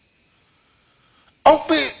ဥပ္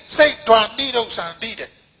ပိစိတ်တော်နိဒုစန္တိ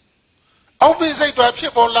တဲ့ဥပ္ပိစိတ်တော်ဖြ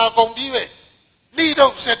စ်ပေါ်လာကုန်ပြီးပဲနိဒု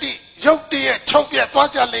စတိရုပ်တရက်ချုပ်ပြတ်သွား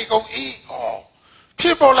ကြလေကုန်၏ဖြ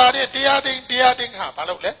စ်ပေါ်လာတဲ့တရားတိုင်းဟာဘာ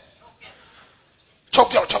လို့လဲချုပ်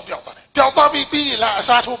ပြောက်သွားတယ်ပျောက်သွားပြီးလားအ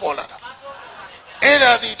စားထိုးပေါ်လာတာအဲ့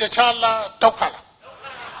ဒါဒီတခြားလားဒုက္ခလား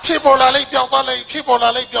ဖြစ်ပေါ်လာလိုက်ပျောက်သွားလိုက်ဖြစ်ပေါ်လာ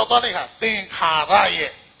လိုက်ပျောက်သွားလိုက်ဟာသင်္ခါရ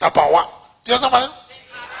ရဲ့သဘာဝပြောစမ်းပါလား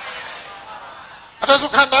ဒါဆို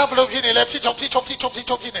ခန္ဓာဘယ်လိုဖြစ်နေလဲဖြစ်ချုပ်နေ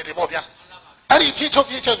တယ်ပေါ့ဗျာအဲ့ဒီဖြစ်ချုပ်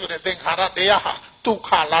ဆိုတဲ့သင်္ခါရတရားဟာဒုက္ခ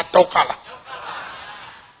လားဒုက္ခလား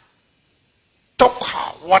ဒုက္ခ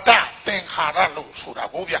ဝတ္တသင်္ခါရလို့ဆိုတာ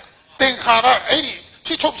ကိုဗျသင်္ခါရအဲ့ဒီဖြ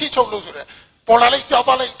စ်ချုပ်လို့ဆိုတဲ့ပေါ်လာလိုက်ပြောက်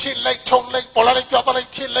သွားလိုက်ဖြစ်လိုက်ချုံလိုက်ပေါ်လာလိုက်ပြောက်သွားလိုက်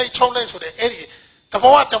ဖြစ်လိုက်ချုံလိုက်ဆိုတဲ့အဲ့ဒီသ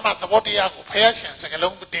ဘောဓမ္မသဘောတရားကိုဘုရားရှင်စကား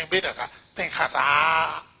လုံးတင်ပေးတာကသင်္ခါရ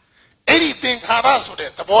အဲ့ဒီသင်္ခါရဆိုတဲ့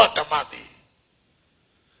သဘောဓမ္မတည်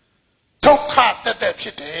ဒုက္ခတက်ဖြ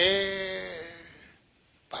စ်တယ်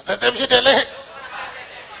ဘာတက်ဖြစ်တယ်လဲ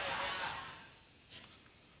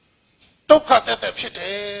ဒုက္ခတက်ဖြစ်တ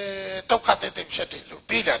ယ်ဒုက္ခတက်ဖြစ်တယ်လို့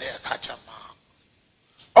သိလာတဲ့အခါကျမှ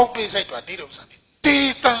အောက်ပိစိတ်ကနိရောဓစံတေ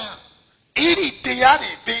တံအဲ့ဒီတရား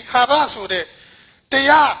တွေသင်္ခါရဆိုတဲ့တ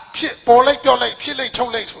ရားဖြစ်ပေါ်လိုက်ပြောက်လိုက်ဖြစ်လိုက်ချု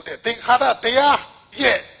ပ်လိုက်ဆိုတဲ့သင်္ခါရတရား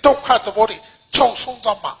ရဲ့ဒုက္ခသဘောတွေချုပ်ဆုံး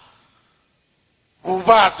သွားမှဝိ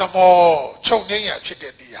ပါဒမောချုပ်ငြိမ်းရဖြစ်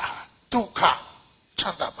တဲ့တရားဒုက္ခချ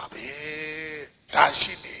မ်းသာမှာပဲဒါ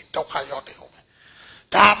ရှိနေဒုက္ခရောက်နေဟုတ်မယ်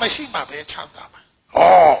ဒါမရှိမှပဲချမ်းသာမှာ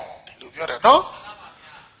ဟောဒီလိုပြောတယ်နော်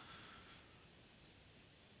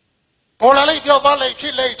ပေါ်လာလိုက်ပြောက်သွားလိုက်ဖြ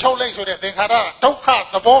စ်လိုက်ချုပ်လိုက်ဆိုတဲ့သင်္ခါရဒုက္ခ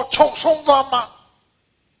သဘောချုပ်ဆုံးသွားမှ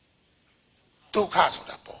ဒုက္ခဆို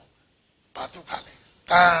တာပေါ့ဘာဒုက္ခလဲ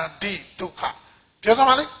တန်တိဒုက္ခပြောစမ်း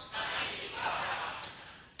ပါလေ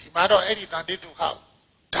ဒီမှာတော့အဲ့ဒီတန်တိဒုက္ခ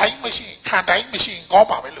ဒိုင်းမရှိခံတိုင်းမရှိကောင်း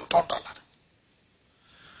ပါပဲလို့တောင်းတလာတယ်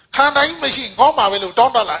ခံတိုင်းမရှိကောင်းပါပဲလို့တော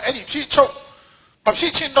င်းတလာအဲ့ဒီဖြစ်ချုပ်မဖြ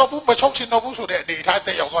စ်ချင်တော့ဘူးမချုပ်ချင်တော့ဘူးဆိုတဲ့အနေအထားတ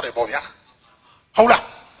က်ရောက်သွားတယ်ပေါ့ဗျာဟုတ်လား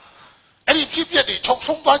အဲ့ဒီဖြစ်ပျက်တွေချုပ်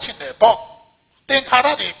ဆုံးသွားချင်တယ်ပေါ့သင်္ခါရ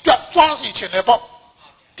တွေပြတ်သွားစီချင်တယ်ပေါ့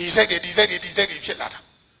ဒီစိတ်တွေဖြစ်လာတာ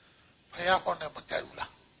ဘုရားဟောနေမကြိုက်ဘူးလား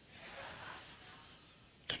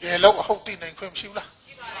တကယ်လို့အဟုတ်သိနိုင်ခွင့်မရှိဘူးလား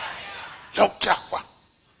ရှိပါပါဗျာလောက်ကြကွာ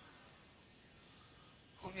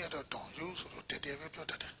ဘုန်းကြီးတော့တောင်းယူဆိုတော့တကယ်ပဲပြော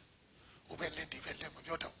တတ်တယ်ဟိုဘက်လက်ဒီဘက်လက်မ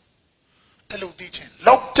ပြောတော့အဲ့လိုသိချင်း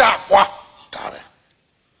လောက်ကြကွာဒါပဲ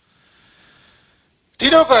ဒီ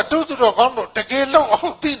တော့ကတူတူတော့ကောင်းတော့တကယ်လို့အဟု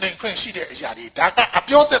တ်သိနိုင်ခွင့်ရှိတဲ့အရာတွေဒါကအ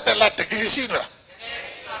ပြောတတ်လားတကယ်ရှိလားတကယ်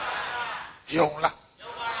ရှိပါပါယုံလား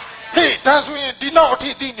ယုံပါပါဟေးဒါဆိုရင်ဒီလောက်အထိ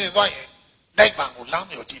သိမြင်သွားရင်နိုင်ပါကိုလမ်း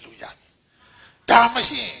မြော်ကြည့်လို့ရတယ်ဒါမ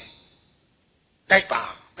ရှိရင်နိုင်ပါ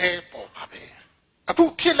ပဲပေါ်ပါပဲအခု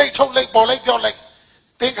ဖြစ်လိုက်ချုပ်လိုက်ပေါ်လိုက်ပြောက်လိုက်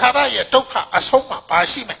သင်္ခါရရဲ့ဒုက္ခအဆုံးမှာဘာ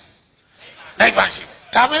ရှိမလဲနိုင်ပါရှိမယ်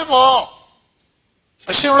ဒါပဲပေါ့မ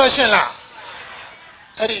ရှင်းလို့ရှင်းလား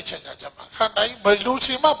အဲ့ဒီချက်ကကြမှာခန္ဓာကြီးမလူချ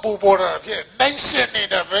င်မှပူပေါ်တာဖြစ်နိုင်စင်နေ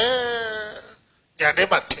တာပဲညာထဲ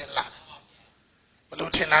မှာထင်လာဘ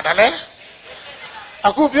လို့ထင်လာတာလဲ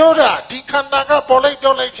အခုပြောတာဒီခန္ဓာကပေါ်လိုက်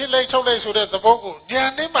ပြောက်လိုက်ဖြစ်လိုက်ချုပ်လိုက်ဆိုတဲ့သဘောကိုညာ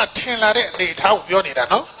ထဲမှာထင်လာတဲ့အနေအထားကိုပြောနေတာ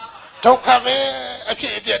နော်ဒုက္ခပဲအဖြ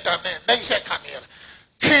စ်အပျက်တမ်းနဲ့နှိမ့်ဆက်ခံနေရတယ်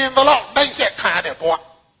ခင်တော့နှိမ့်ဆက်ခံရတဲ့ဘဝ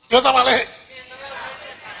ပြောစမ်းပါလေ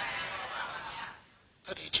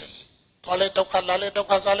အဲ့ဒီချင်းတော်လေဒုက္ခလာလေဒုက္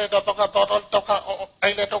ခစားလေဒုက္ခတော်ဒုက္ခအို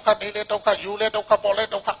င်လေဒုက္ခနေလေဒုက္ခယူလေဒုက္ခပေါ်လေ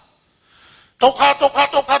ဒုက္ခ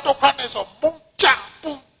နဲ့ဆိုမုံချ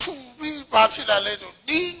ပူထူပြီးပါဖြစ်လာလေဆို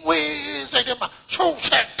ဒီငွေစိတ်ထဲမှာချုံဆ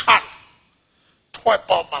က်ခါထွက်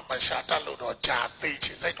ပေါ်မှာမရှာတလို့တော့ဂျာသေးချ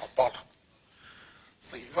င်စိတ်တော့ပေါ်လာ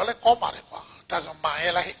ဒီကလည်းကောင်းပါလေကွာဒါဆိုမှန်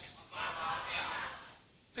ရဲ့လားဟဲ့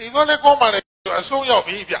ဒီကလည်းကောင်းပါလေအဆုံးရောက်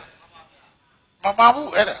ပြီဗျမမ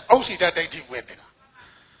ဘူးအဲ့ဒါအုတ်စီတဒိဋ္ဌိဝင်နေတာ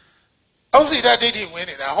အုတ်စီတဒိဋ္ဌိဝင်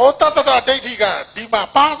နေတာဟောတတ္တဒိဋ္ဌိကဒီမှာ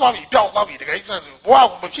ပါသွားပြီပျောက်သွားပြီတကယ်ဆိုဘဝ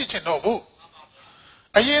ကမဖြစ်ချင်တော့ဘူး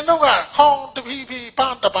အရင်တော့ကခေါင်းတဖြည်းဖြည်းပ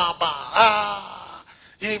န်းတပါပါ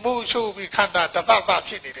ရေမှုချိုးပြီးခန္ဓာတသ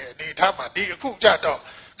ဖြစ်နေတဲ့အနေထားမှာဒီအခုကြတော့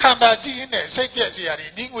ခန္ဓာကြီးရင်းနဲ့စိတ်ပြက်စရာတွေ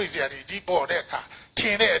နှီးငွေစရာတွေကြီးပေါ်တဲ့အခါထ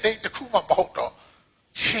င်တဲ့အတိတ်တစ်ခုမှမဟုတ်တော့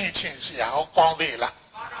ရှင်းချင်းစရာကောင်းသေးလား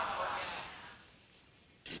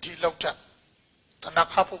ဒီလောက်ကြတဏှာ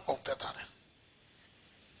ခဖို့ကုန်တက်တာလေ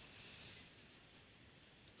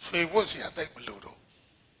ဆွေဖို့စရာတိတ်မလို့တော့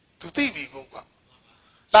သူသိပြီကောက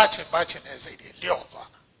လာချင်ပါချင်တဲ့စိတ်တွေလျော့သွား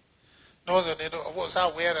နှိုးစနေတော့အဝတ်စား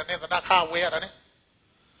ဝဲရတယ်နဲ့တဏှာခဝဲရတယ်နဲ့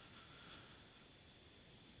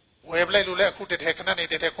ဝယ်ပလိုက်လို့လည်းအခုတထဲခဏနေ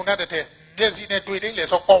တထဲခုနတထဲမျက်စိနဲ့တွေ့တိုင်းလေ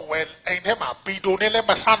ဆိုကောက်ဝယ်အိမ်ထဲမှာပီတိုနဲ့လည်း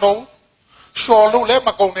မဆန်းတော့ရှော်လို့လည်းမ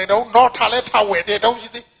ကုန်နေတော့တော့ထားလဲထားဝယ်တဲ့တော့ရှိ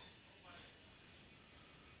သေး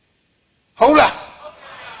ဟုတ်လား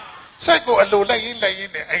စိတ်ကိုအလိုလိုက်ရင်းနဲ့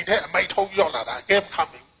အိမ်ထဲအမိတ်ထုံးရောက်လာတာအကဲမခံ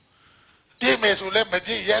ဘူးပြည့်မယ်ဆိုလည်းမ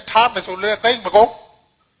ပြည့်ရထားမယ်ဆိုလည်းသိမ့်မကုန်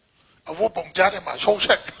အဝတ်ပုံကြားထဲမှာရှုံးချ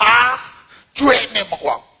က်ဟာကျွဲ့နေမ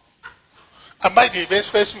ကွာအမိုက်တွေပဲ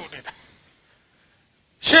ဆွဲစုနေတာ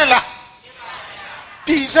ရှင်းလား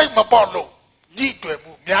ဒီစိတ်မပေါ်လို့ညှိတွယ်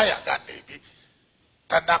မှုများရကနေပြီ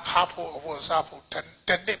တဏှာခါဖို့အဝတ်စားဖို့တ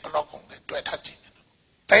နေ့ဘလောက်ကုန်တယ်တွေ့ထကြည့်တယ်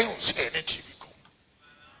တိုင်းကို10နှစ်ချီပြီးကုန်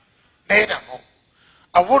နေတာမဟုတ်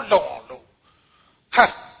အဝတ်လုံအောင်လို့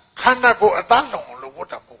နာကိုအသားလုံးလို့ဝတ်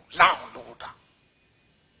တာမဟုတ်လောင်လို့ဝတ်တာ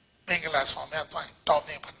မင်္ဂလာဆောင်မြတ်သွားတော်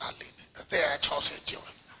မြင်ဖနာလေးအသက်60ကျော်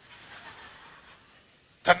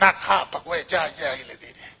တနခပကွဲကြရရလေ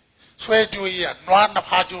သေးတယ်ဆွဲကြွေးရနွားနှစ်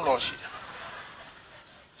ဖားကျိုးလို့ရှိတယ်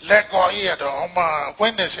လက်ကော်ရတော့အမဝ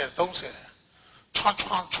င်းနေစေ30ချွန်း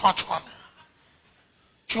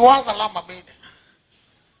ကြွားကလာမမေးနဲ့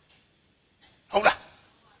ဟုတ်လား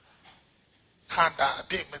ခန္ဓာအ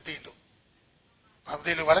ပြည့်မသိလို့မ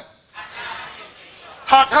သိလို့ပါလေ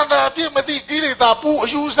ခန္ဓာအပြည့်မသိကိလေသာပူအ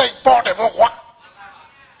ယူဆိုင်ပေါ်တယ်ပေါ့ကွာ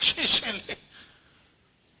ရှင်းလေး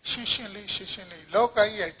လောက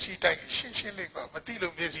ကြီးရဲ့ခြိတိုက်ရှင်းလေးကွာမသိ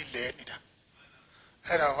လို့မျက်စိလဲနေတာ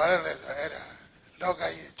အဲ့တော့ဘာလဲဆိုအဲ့ဒါလောက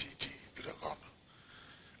ကြီးကြီးသူတို့ကောင်းတော့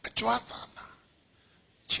အကျွမ်းသာနာ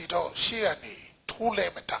ခြေတော့ရှေ့ကနေထိုးလဲ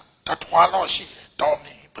မတတထွားတော့ရှိတယ်တော်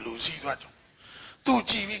မီဘလူးစီးသွားကြသူ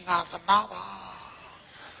ကြည့်ပြီးငါသနာပါ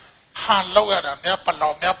ဟာလောက်ရတာမြတ်ပလော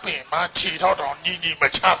င်မြတ်ပင်မခြေတော့တော်ညီမ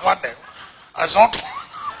ချသွားတယ်အစုံ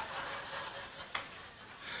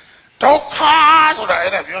ဒုက္ခဆိုတာ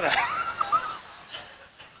အဲ့ဒါပြောတာ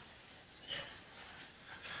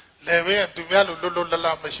လေဘယ်သူများလို့လွတ်လ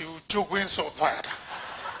ပ်မရှိဘူးကျုပ်ကွင်းဆိုသွားတာ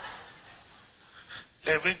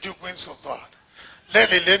လေဘယ်ကျုပ်ကွင်းဆိုသွားလက်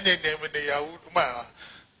နေမနေရဘူးဥမာ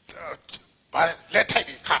ဘာလက်ထိုက်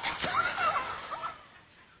ပြီးခါတာ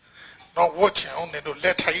တော့ဝတ်ချင်အောင်နေတော့လ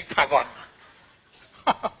က်ထိုက်ခါသွား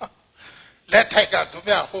လက်ထိုက်ကသူ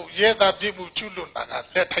များဟိုရဲသားပြမှုကျွလွန်တာက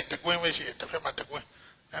လက်ထိုက်တကွင်းပဲရှိတယ်တစ်ဖက်မှာတကွင်း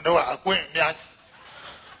အဲ့တော့အကွင်းအများ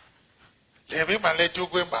လေဘေးမှာလဲကျိုး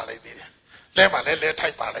ကွင်းပါလိုက်သေးတယ်လဲမှာလဲထို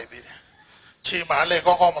က်ပါလိုက်သေးတယ်ခြေမှာလဲ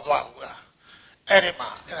ကောင်းမသွားဘူးအဲ့ဒီမှာ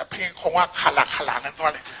အဲ့ဖင်ခုံကခလာနဲ့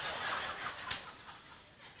သွားလိုက်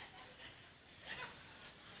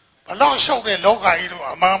ဘလို့ရှုပ်တဲ့လောကကြီးတော့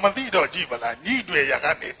အမှန်မသိတော့ကြည့်ပါလားညှိတွေရက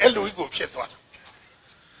နေအဲ့လိုကြီးကိုဖြစ်သွားတယ်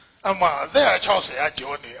အမှအသက်60အ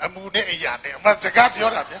ကျော်နေအမှုနဲ့အရာနဲ့အမှစကားပြော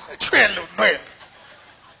တာဗျချွဲ့လို့နှဲ့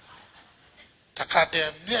တခါတ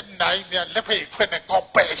ည်းမျက်နိုင်မျက်လက်ဖိတ်ခွက်နဲ့ကောက်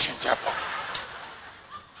ပဲ့ချင်ကြပေါ့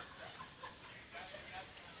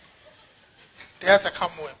တရားစခါ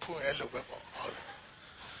မဝင်ဖူးအဲ့လိုပဲပေါ့ဟုတ်တယ်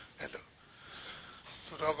အဲ့လို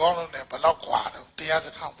သူတော်ကောင်းလို့နဲ့ဘလောက်ခွာတော့တရားစ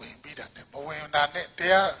ခါဝင်ပြီးတာနဲ့မဝင်တာနဲ့တ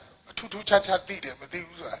ရားအထူးထူးခြားခြားသိတယ်မသိ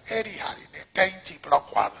ဘူးဆိုတာအဲ့ဒီဟာတွေနဲ့တိုင်းကြည့်ဘလောက်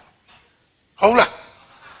ခွာတယ်ဟုတ်လား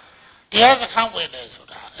တရားစခန်းဝင်တယ်ဆို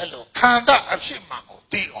တာအဲ့လိုခန္ဓာအဖြစ်မှန်ကို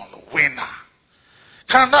သိအောင်လို့ဝင်တာ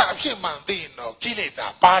ခန္ဓာအဖြစ်မှန်သိရင်တော့ကိလေသာ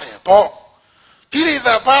ပါတယ်ပေါ့ကိလေ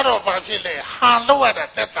သာပါတော့ဘာဖြစ်လဲဟန်လောက်ရတာ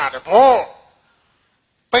တက်တာတယ်ပေါ့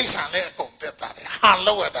ပိဿံလည်းအကုန်တက်တာတယ်ဟန်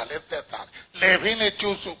လောက်ရတာလည်းတက်တာတယ်လေဖင်းလည်း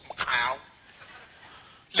ကျိုးစုမခံအောင်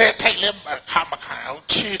လက်ထိုက်လည်းခါမခံအောင်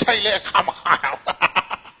ခြေထိုက်လည်းခါမခံအောင်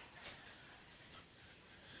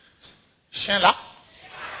ရှင်းလား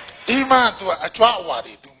ဒီမှသူကအကြွအဝါ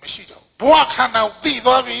တွေသူမရှိတော့ဘဝခန္ဓာကိုပြီး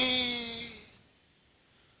သွားပြီ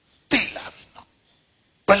ပြီးလာပြီနော်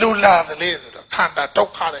ဘလို့လာတယ်လေဆိုတော့ခန္ဓာဒု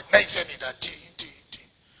က္ခနဲ့နှိမ့်ဆက်နေတာကြည်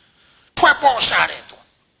ထွက်ပေါ်ရှာတယ်သူ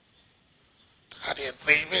ဒါတည်း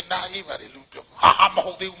သိမနာကြီးပါလေလူပြောဟာမ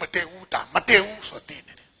ဟုတ်သေးဘူးမတည့်ဘူးဒါမတည့်ဘူးဆိုတည်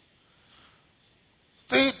နေတယ်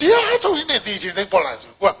ဒီတရားထုတ်ရင်းနဲ့ဒီချင်းစိတ်ပေါ်လာ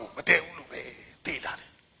ဆိုကိုကမတည့်ဘူးလို့ပဲတည်လာတယ်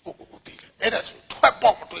ကိုတည်တယ်အဲ့ဒါဆိုထွက်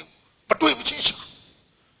ပေါ်မတွေ့မချင်း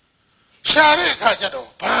ရှာတဲ့အခါကျတော့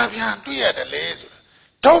ဘာပြန်တွေ့ရတယ်လဲဆိုတာ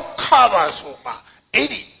ဒုက္ခပါဆိုမှအဲ့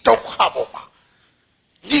ဒီဒုက္ခပေါ်မှာ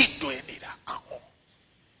ညှိတွင်နေတာအော်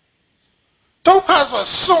ဒုက္ခဆို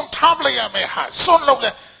စွန့်ထားပလိုက်ရမယ်ဟာစွန့်လို့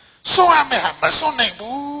လဲစွန့်ရမယ်ဟာမစွန့်နိုင်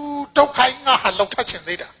ဘူးဒုက္ခကြီးငါဟာလောက်ထချင်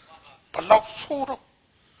သေးတာဘလောက်ဆိုးတော့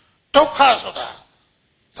ဒုက္ခဆိုတာ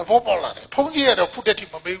သဘောပေါက်လာတယ်ဘုန်းကြီးကတော့ဖုတ်တဲ့တိ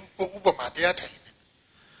မမေးဘူးကိုဥပမာတရားထိုင်တယ်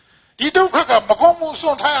ဒီဒုက္ခကမကောင်းမှုစွ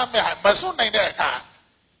န့်ထားရမယ်ဟာမစွန့်နိုင်တဲ့အခါ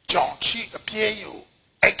ကြောင်ချီအပြည့်ယူ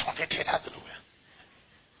အဲ့ထုံနဲ့ထည့်ထားသလိုပဲ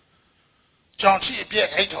ကြောင်ချီအပြည့်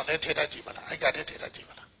အဲ့ထုံနဲ့ထည့်ထားကြည့်ပါလားအဲ့ကတည်းကထည့်ထားကြည့်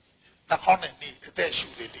ပါလားနှာခေါင်းနဲ့နေအသက်ရှူ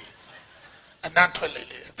လေးအနံ့ထွက်လေး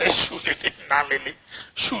အသက်ရှူလေးနားလေး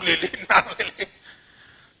ရှူလေးနားလေး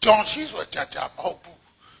ကြောင်ချီဆိုကြာမဟုတ်ဘူး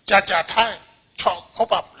ကြာထိုင်ချောင်းဟုတ်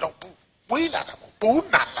ပါမလုပ်ဘူးဝေးလာတာမဟုတ်ဘူး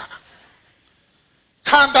နာလာ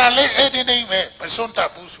ခန္ဓာလေးအဲ့ဒီနေပဲမစွန့်တ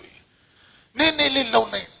တ်ဘူးဆိုရင်နည်းလေးလုံ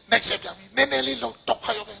နိုင်ဆက်ပြန်ပြီနည်းလေးလုံဒုက္ခ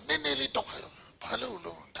ရောက်တယ်နည်းလေးဒုက္ခရောက်ဘာလို့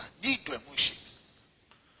လုံးတာညှိတွယ်မှုရှိ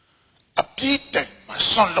အပြည့်တိုင်မ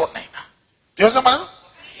စွန့်လွတ်နိုင်တာပြောစမ်းပါလို့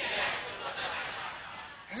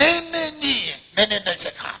နည်းညှိရင်နည်းနိုင်ဆ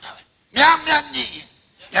က်ခါတာပဲများညှိရင်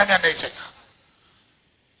များနိုင်ဆက်ခါ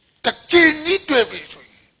တကယ်ညှိတွယ်ပြီဆို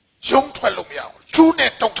ရင်ရုံးထွက်လို့မရဘူးကျူး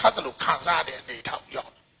နဲ့တုတ်ထားသလိုခံစားတဲ့အနေထားရော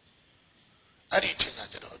က်အဲ့ဒီချိန်က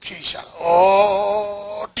ကျတော့အဖြေရှာဩ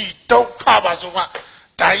ဒီဒုက္ခပါဆိုမှ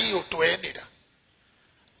ဓာကြီးကိုတွဲနေတာ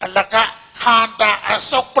အလကခန္ဓာအ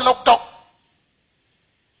စုပ်ပလုတ်တော့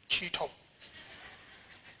ချီးထုတ်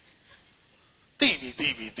တီး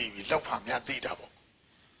လောက်ပါများတီးတာပေါ့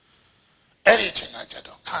အဲ့ဒီအချိန်ကကြ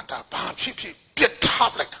တော့ခန္ဓာဘာဖြစ်ပြစ်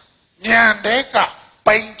ထားလိုက်တာဉာဏ်တဲ့က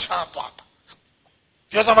ပိန်ချသွားတာ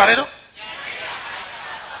ပြောစမ်းပါလေတော့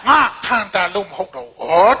ငါခန္ဓာလို့မဟုတ်တော့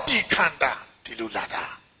ဟောဒီခန္ဓာဒီလိုလာတာ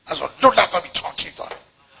အဲ့ဆိုလွတ်လပ်သွားပြီးချောင်းချိသွားတယ်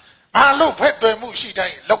ငါလို့ဖက်တွယ်မှုရှိတို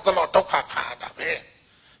င်းလောက်တော့ဒုက္ခခံရတာပဲ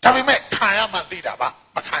ဒါပေမဲ့ခံရမှသိတာပါ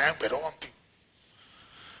မခံရဘယ်တော့မှမသိဘူး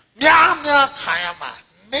များခံရမှ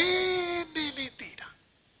နေလေးသိတာ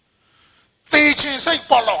သေချင်စိတ်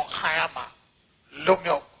ပေါ်လောက်ခံရမှလုံ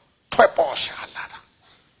မြောက်ထွက်ပေါ်ရှာလာတာ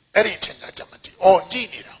အဲ့ဒီအချိန်ကကြမကြည့်အော်ညှိ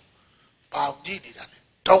နေတာဘာညှိနေတာလဲ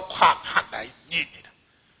ဒုက္ခခံတိုင်းညှိနေတာ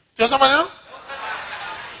ပြောစမ်းပါနော်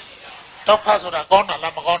ဒုက္ခဆိုတာကောင်းတာ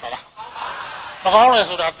လားမကောင်းတာလားမကောင်းလဲ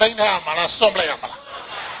ဆိုတာသိမ့်ထားရမှာလားစွန့်လိုက်ရမှာလား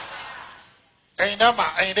အိမ်ထဲမှာ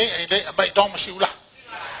အိမ်လေးအမိတ်တောင်းမရှိဘူးလား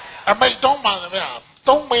အမိတ်တောင်းမှလည်းဗျာ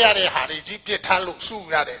သုံးမရတဲ့ဟာတွေကြီးပြစ်ထားလို့စု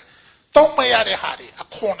ရတယ်သုံးမရတဲ့ဟာတွေအ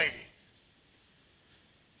ခွန်တွေ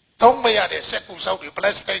သုံးမရတဲ့စက်ကူစောက်တွေပလ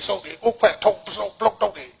တ်စတစ်စောက်တွေဥခွက်ထုံစောက်ဘလော့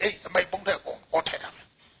တော့တွေအဲ့အမိတ်ပုံးတဲ့ကောင်ပေါ်ထည့်တာပဲ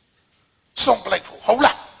စွန့်ပလိုက်ဖို့ဟုတ်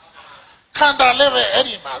လားခန္ဓာလည်းပဲအဲ့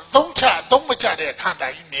ဒီမှာသုံးမချတဲ့ခန္ဓာ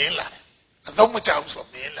ကြီးမြင်လာတယ်အသုံးမချဘူးဆို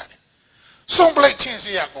မြင်လာတယ်စွန့်ပလိုက်ခြင်း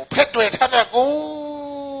စီရကိုဖက်တွယ်ထားတဲ့ကို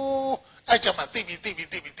အဲ့ကြမှာသိပြီ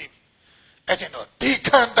အဲ့ကျတော့ဒီခ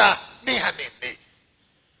န္ဓာနေဟန်နေ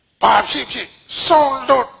ဘာဖြစ်ဆုံး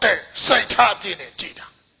လို့တဲ့စိတ်ထားပြည့်နေကြည်တာ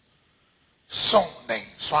ဆုံးနိုင်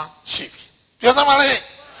စွမ်းရှိပြီပြောစမ်းပါလေ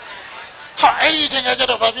ဟာအဲ့ဒီအချိန်ကကျ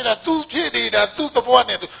တော့ဘာဖြစ်လဲသူဖြစ်နေတာသူ့သဘော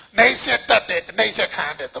နဲ့သူနှိမ့်ဆက်တတ်တဲ့နှိမ့်ဆက်ခံ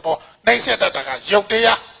တဲ့သဘောနှိမ့်ဆက်တတ်တာကရုပ်တ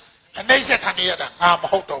ရားနှိမ့်ဆက်ခံရတာငါမ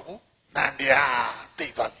ဟုတ်တော့ဘူးနန္တရားသိ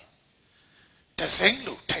သွားပြီတစိမ့်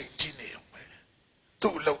လို့ထိုင်ကြည့်နေအောင်ပဲ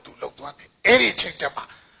သူ့အလုပ်သွားတယ်အဲ့ဒီအချိန်ကျမှ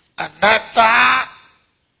အနတ္တ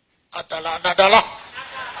အတ္တလား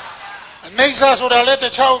အနေဆာဆိုတာလည်းတ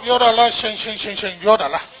ခြားပြောတာလားရှင်ပြောတာ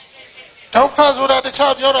လားဒုက္ခဆိုတာတ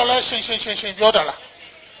ခြားပြောတာလားရှင်ပြောတာလား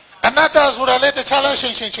အနတ္တဆိုတာလည်းတခြားလားရှ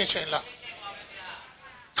င်လား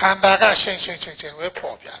ခန္ဓာကရှင်ပဲ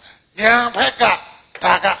ပေါ်ပြတာဉာဏ်ဘက်က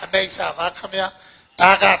ဒါကအနေဆာပါခမ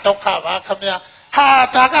ဒါကဒုက္ခပါခမဟာ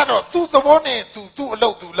ဒါကတော့သူ့သဘောနဲ့သူ့အလု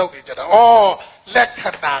ပ်လုပ်နေကြတာဩလက္ခ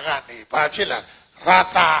ဏာကနေဘာဖြစ်လာရ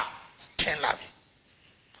တထင်လာပြီ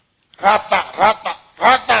ရ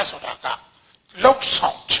တဆိုတာကလောက်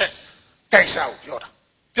ဆောင်ချက်ကိစ္စကိုပြောတာ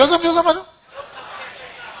ပြောစမ်းမလို့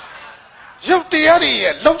ရုပ်တရားတွေ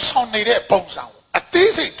ရဲ့လောက်ဆောင်နေတဲ့ပုံစံကိုအ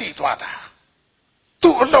သေးစိတ်သိသွားတာ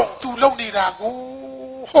သူ့အလုပ်လုပ်နေတာကို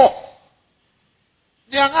ဟော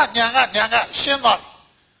ညာကရှင်းသွားပြီ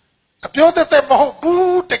အပြောတဲ့မဟုတ်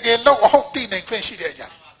ဘူးတကယ်လို့အဟုတ်သိနိုင်ခွင့်ရှိတဲ့အရာ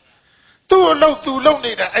သူ့အလုပ်လုပ်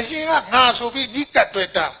နေတာအရင်ကငါဆိုပြီးညှိကပ်တွေ့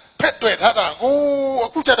တာဖက်တွေ့ထားတာကိုအ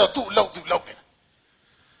ခုကျတော့သူ့အလုပ်လုပ်နေတာ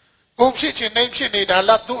ကိုဖြစ်ချင်နေဖြစ်နေတာ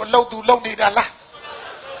လားသူ့အလုပ်လုပ်နေတာလား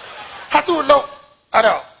ဟာသူ့အလုပ်အဲ့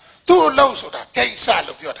တော့သူ့အလုပ်ဆိုတာကိစ္စ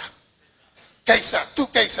လို့ပြောတာကိစ္စ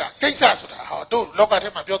ဆိုတာဟောတို့လောကထဲ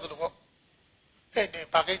မှာပြောသလိုပေါ့အဲ့ဒီ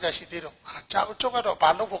ဘာကိစ္စရှိသေးတော့ကျုပ်ကတော့ဘာ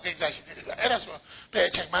လုပ်ဖို့ကိစ္စရှိသေးတယ်ဗျအဲ့ဒါဆိုဘယ်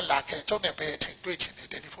အချိန်မှလာခဲ့ကျုပ်နဲ့ဘယ်အချိန်တွေ့ချင်တယ်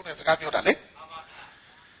တယ်လီဖုန်းနဲ့စကားပြောတာလေ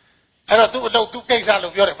အဲ့တော့သူ့အလုပ်သူ့ကိစ္စ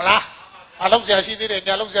လို့ပြောတယ်မလားမလုပ်စရာရှိသေးတယ်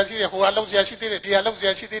ညာလုပ်စရာရှိတယ်ဟိုကလုပ်စရာရှိသေးတယ်ဒီကလုပ်စ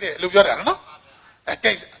ရာရှိသေးတယ်လို့ပြောတာနော်အဲ့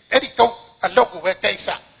ကိစ္စအဲ့ဒီကုတ်အလုပ်ကိုပဲကိစ္စ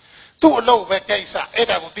သူ့အလုပ်ပဲကိစ္စအဲ့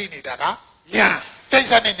ဒါကိုသိနေတာကညာကိစ္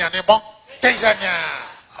စနဲ့ညာနဲ့ပေါ့ကိစ္စညာ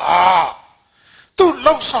သူ့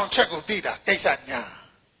လုံဆောင်ချက်ကိုသိတာကိစ္စညာ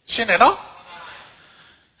ရှင်းတယ်နော်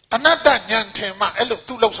အနတ္တဉာဏ်ထင်မှအဲ့လို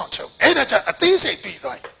သူ့လုံဆောင်ချက်အဲ့ဒါကြအသေးစိတ်သိ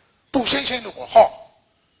သွားရင်ပူရှင်းလို့ပေါ့ဟော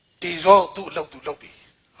ဒီဇောသူ့အလုပ်လုပ်ပြီ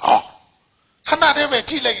ခဏတည်းပဲ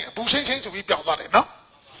ကြည့်လိုက်ရင်ပူရှင်းဆိုပြီးပြောင်းသွားတယ်နော်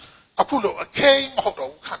အခုလို့အခဲမဟုတ်တော့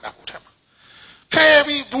ဘူးခန္ဓာကိုယ်ထဲမှာခဲ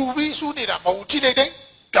ပြီးဘူပြီးစူးနေတာမဟုတ်ကြည့်လိုက်တယ်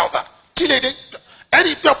ပြောင်းသွားကြည့်လိုက်တယ်အဲ့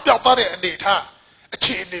ဒီပြောင်းသွားတဲ့အနေထားအ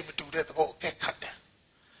ခြေအနေမတူတဲ့သဘောအကဲခတ်တယ်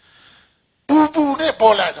ပူနဲ့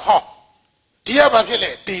ပေါ်လာဟောဒီကဘာဖြစ်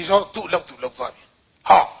လဲဒီဇောသူ့အလုပ်သွားပြီ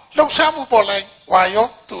ဟောလှုပ်ရှားမှုပေါ်လိုက်ဝါရော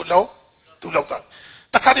သူ့အလုပ်သွား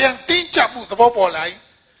တခါတည်းတင်းကြပ်မှုသဘောပေါ်လိုက်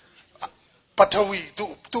ပထဝီ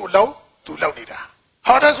သူ့အလုပ်နေတာ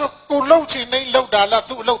ဟောဒါဆိုကိုလှုပ်ချင်နေလှုပ်တာလား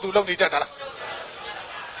သူ့အလုပ်လုပ်နေကြတာလား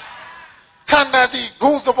ခန္ဓာဒီ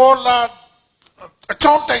ဂုသဘောလားအ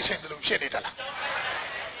ကြောင်းတိုက်ဆိုင်တယ်လို့ဖြစ်နေတာလား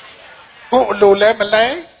ကိုအလိုလဲမလဲ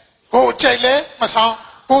ကိုအကြိုက်လဲမဆောင်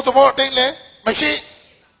ကိုသဘောတိုင်းလဲမဖြစ်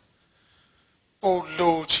ကို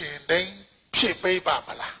လိုချင်တိုင်းဖြစ်ပေးပါမ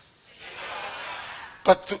လားဘ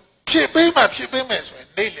သူဖြစ်ပေးမယ်ဆိုရင်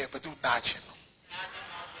နေလေဘသူနာချင်လို့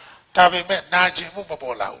ဒါပေမဲ့နာချင်မှုမ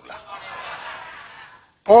ပေါ်လာဘူးလား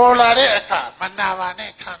ပေါ်လာတဲ့အခါမနာပါ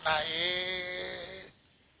နဲ့ခန္ဓာရဲ့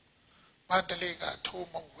မ Madalika told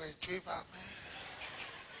me where Juba man.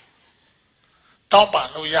 Don't ban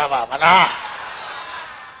Luyava, Mana.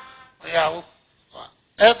 We are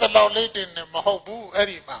at the low lady in the Mahobu,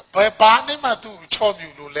 Erima. By Banima to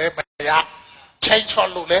Chomu Lule, Maya. Change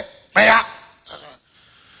on Lule, Maya.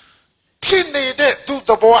 Pinny de do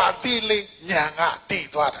the boy dealing Yanga,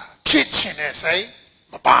 Didwada. Pitching essay,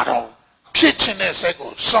 Mabado. Pitching essay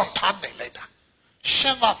go sometime later.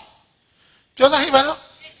 Shema. Just a hero.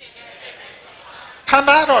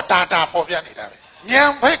 Canado data for Yanida.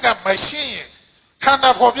 Nyam wake up machine.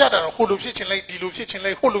 Canada for Yada, Hulu pitching late, Dilu pitching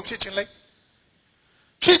late, Hulu pitching late.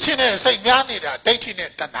 Pitching essay Yanida, dating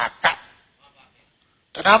it, the Naka.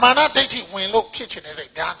 The Namana dating when look pitching essay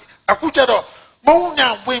Yanida. A Kuchado.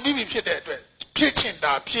 Mona when we pitch that pitching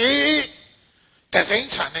the P. The same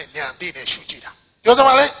son and Yan did a shooting. You're the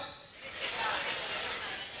one.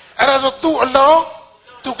 And as a two alone,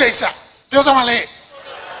 two cases. You're the one.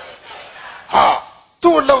 Ha,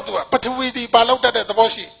 two alone to it, but we the balota at the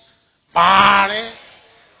Boshi. Mare,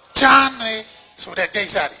 Johnny, so that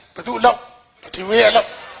case, but two low, but you will look.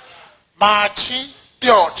 Marching,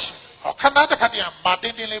 George, or Canada Cadian,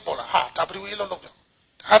 Martin Libola, ha, W. Look.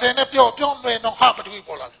 Had any pure way no half to be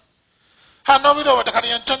Bola. Had no video of the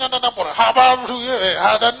Canadian China Bola. How about you?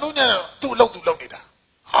 Had a Nunya too low to Lonida.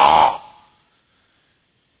 Ah,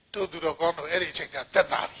 to the Gono Eric at that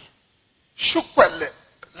valley. Shukwell,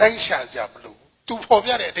 Laisha Jamlu, to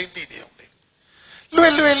Pobia didn't did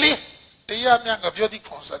only. Lueli, the young of beauty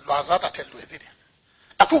concert, Lazada tell you it.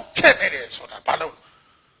 A cook Kennedy, so that Balo.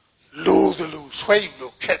 Lose the loose, sway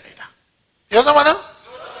you Kennedy. You're the one?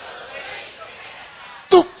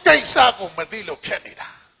 Tu Kaisa go Madilo Canada.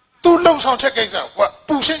 Tu lows on Chekasa, what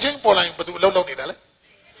pushing Poline, but do low loaded.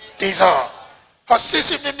 These are her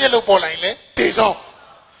sissy yellow Poline, these are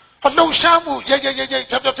her low shamu,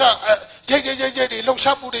 low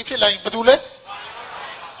shamu, they feel like Badule.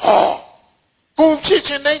 Oh, go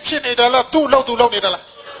kitchen name Chinidala, too low to loaded.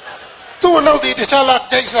 Too loaded the Sala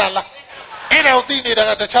Gaisala. NLT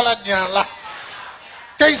the Chalanyala.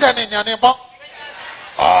 Gaisan in Yanebo.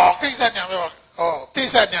 Oh, Gaisan. Oh,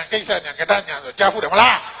 Kisanya, Gadanya, Jafula,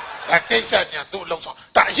 that Kisanya do look so.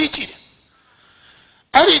 That he cheated.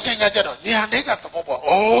 Everything I did, Nianega the Bobo.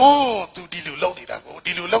 Oh, to Dilu Lodidago,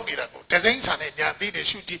 Dilu Lodidago. The Zains and Yan did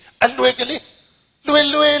shoot it, and Lueli,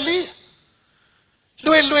 Lueli,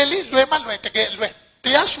 Lueman to get Lue.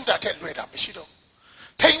 They are shoot at Lueda, Michido.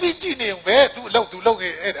 Take me Gini where to low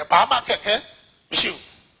at a Bama Keke, Michu.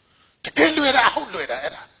 To get Lueda, how Lueda,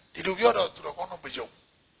 Diluviado to the one of Bijo.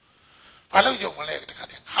 I love you, Malay, the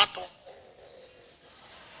Canadian. Hato.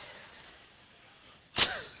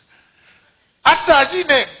 At the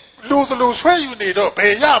Gine, lose where you need up.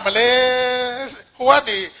 Pay Yamales. What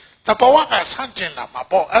the Bawaka Sanjin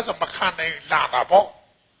Lamabo as a Macane Lanabo.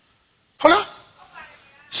 Hola?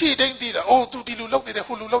 She then did oh to Dilu Loni, the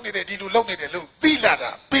Hulu Loni, the Dilu Loni, the Lu,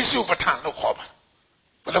 Bilada, Bisu Batan, no cover.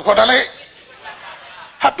 But the Kodale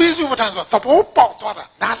Habizu Batan, the Bopo,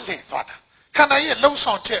 not late, can I hear low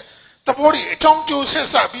sound check? The body, John Joe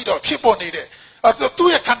says, I beat up people needed. The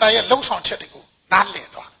two can I low on Chetico, not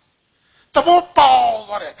later. The more ball,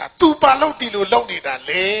 whatever, two ballo dilu lonely than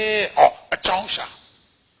lay or a jonsha.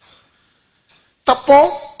 The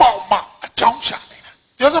ball ma a jonsha.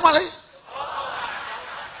 You're the Malay?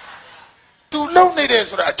 Two lonely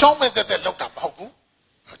days with a jonman that they looked up Hobu,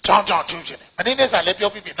 John Tuesday. And in this I let your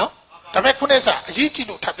people know. The Mekunesa,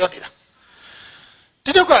 Yitino Tabionida.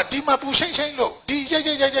 Did you got Dima Bushing low?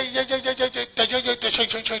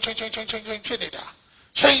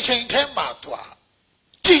 Changing Tema to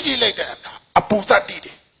Gigi later, a Buddha did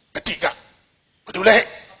it, a Tiga. But do they?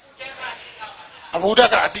 A Buddha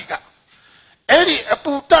Diga. Eddie, a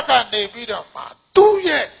Buddha named Ma, 2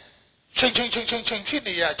 years. Ching,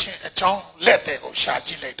 a John let they go,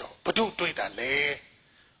 Shaji later. But do that lay.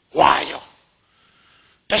 Why?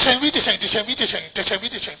 The same meeting,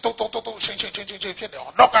 don't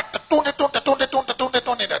knock at the tone,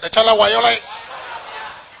 the Chala Wayole.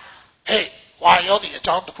 Hey, why you're the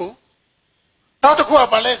John the Pooh? Not the poor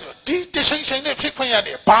Malaysia, the same pick for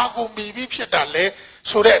you, Bago me beep dale,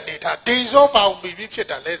 so that data, days of our me beep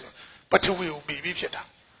dale, but we will be beep dale.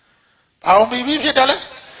 Our me beep dale?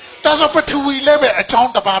 That's a but we live a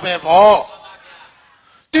John the Babe.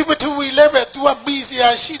 But we live at to a busy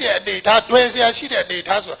sheet and data, Dwezia sheet and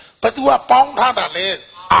data, but to a pound hundred lay.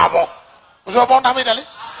 Abo. Was a pound hamidale?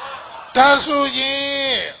 That's who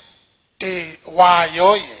ye. The why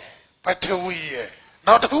yo ye. But we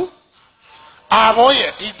not who? Abo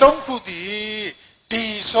ye, the don't put the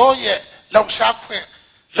so ye, long sharp queen,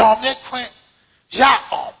 long neck queen, ya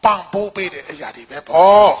on bamboo bait as yadi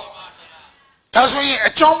bebo. ဒါဆိုရင်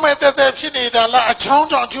အကြောင်းမဲ့တက်တက်ဖြစ်နေတာလားအချောင်း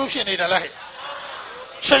ကြောင့်အကျိုးဖြစ်နေတာလား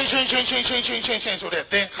ရှိန်ဆိုတဲ့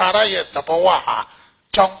သင်္ခါရရဲ့သဘောဟာ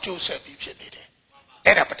ကြောင်းကျိုးဆက်ပြီးဖြစ်နေတယ်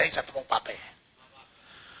အဲ့ဒါပဋိစ္စသမုပ္ပါပဲ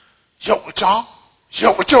ရုပ်အကြောင်းရု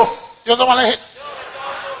ပ်အကျိုးပြောစမ်းပါလေ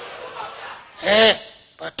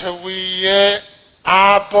ပထဝီရဲ့အာ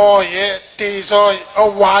ဘောရဲ့တေဇောအ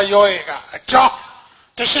ဝါယောရဲ့ကအကြောင်း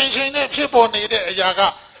တရှိန်နဲ့ဖြစ်ပေါ်နေတဲ့အရာက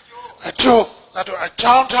အကျိုးဒါတို့အ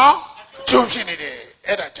ကြောင်းကြောင့်အကျိုးဖြစ်နေတယ်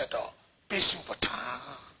အဲ့ဒါကြတော့ပိစုပဋ္ဌာန်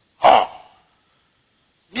ဟော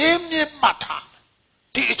မြင်းမှတ်ထား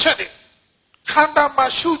ဒီအချက်တွေခန္ဓာမှာ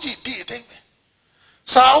ရှုကြည့်ဒီအတိုင်းပဲ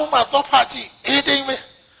စာအုပ်မှာသွားဖတ်ကြည့်အတိုင်းပဲ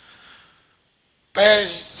ပဲ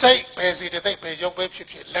စိတ်ပဲစီတဲ့ပဲရုပ်ပဲဖြ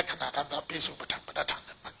စ်လက္ခဏာတတ်ပိစုပဋ္ဌာန်ပဋ္ဌာန်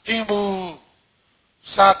နဲ့ကျင်းဘူး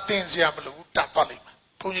စာတင်စရာမလိုတတ်သွားလိမ့်မယ်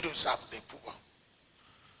ဘုန်းကြီးတို့စာမသိဘူးပေါ့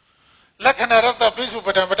လက္ခဏာတတ်ပိစုပ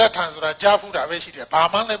ဋ္ဌာန်ပဋ္ဌာန်ဆိုတာကြားဖူးတာပဲရှိတယ်ဘာ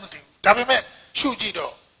မှလည်းမသိဘူးဒါပေမဲ့ရှုကြည့်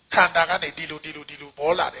တော့ခန္ဓာကနေဒီလို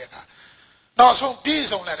ပေါ်လာတဲ့အခါနောက်ဆုံးပြည့်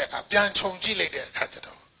စုံလာတဲ့အခါပြန်ခြုံကြည့်လိုက်တဲ့အခါကျ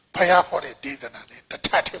တော့ဘုရားဟောတဲ့ဒေသနာနဲ့တထ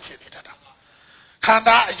ထဖြစ်နေတာတော့ခန္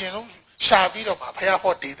ဓာအရင်ဆုံးရှာပြီးတော့မှဘုရား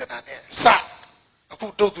ဟောဒေသနာနဲ့စအခု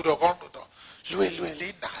တို့သူတော်ကောင်းတို့တော့လွယ်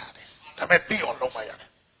လေးနာရတယ်ဒါပေမဲ့သိအောင်လုပ်မှရတယ်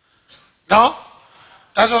နော်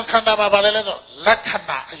ဒါဆိုခန္ဓာမှာဘာလဲဆိုလက္ခ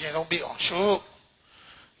ဏာအရင်ဆုံးပြီးအောင်ရှု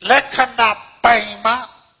လက္ခဏာပိုင်မှ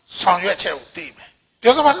ဆောင်ရွက်ချက်ကိုသိမယ်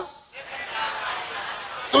ပြောစမ်းပါလို့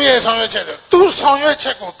သူရဲ့ဆောင်ရွက်ချက်သူဆောင်ရွက်ချ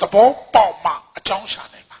က်ကိုသဘောပေါက်မှအကြောင်းရှာ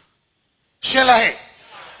နိုင်ပါရှင်းလားဟဲ့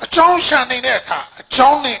အကြောင်းရှာနေတဲ့အခါအကြော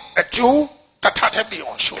င်းနဲ့အကျိုးတထထပြီး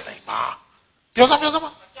အောင်ရှုနိုင်ပါပြောစမ်း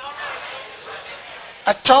ပါ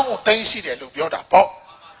အကြောင်းကိုသိရှိတယ်လို့ပြောတာပေါ့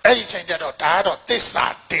အဲ့ဒီချိန်ကျတော့ဒါကတော့သစ္စာ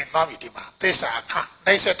တင်သွားပြီဒီမှာသစ္စာအခါ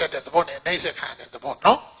နှိမ့်ဆက်တဲ့သဘောနဲ့နှိမ့်ဆက်ခံတဲ့သဘော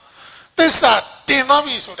နော်သစ္စာတင်သွား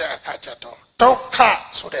ပြီဆိုတဲ့အခါကျတော့ဒုက္ခ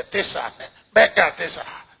ဆိုတဲ့သစ္စာနဲ့မက္ခသစ္စာ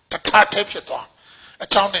တထထဖြစ်သွားအ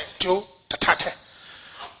ကြောင်းနဲ့အကျိုးတထထ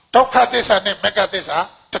ဒုက္ခသစ္စာနဲ့မက္ခသစ္စာ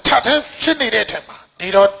တထထဖြစ်နေတဲ့အထက်မှာနေ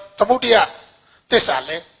တော့သမုဒယသစ္စာလ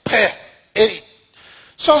ည်းဖဲအဲ့ဒီ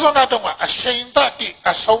စောစောနာတော့ကအရှိန်တတိ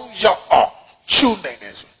အဆုံးရောက်အောင်ရှုနိုင်တ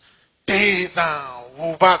ယ်ဆိုဒေသံဝု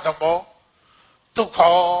ပသမောဒုက္ခ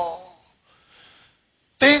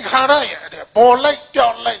သင်္ခါရရဲ့ပေါ်လိုက်ပြော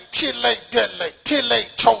င်းလိုက်ဖြစ်လိုက်ပြက်လိုက်ဖြစ်လိုက်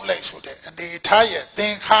ချုပ်လိုက်ဆိုတဲ့အနေထားရဲ့သ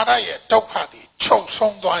င်္ခါရရဲ့ဒုက္ခတွေချုပ်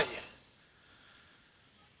ဆုံးသွားရင်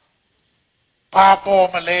ဘာပေါ်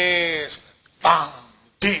မလဲသံ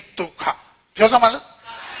ဒီဒုက္ခပြောစမ်းပါလား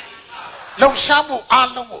လှုပ်ရှားမှုအ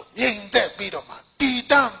လုံးကိုငြိမ်သက်ပြီးတော့မှတည်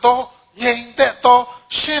တံ့သောငြိမ်သက်သော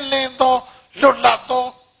ရှင်းလင်းသောလွတ်လပ်သော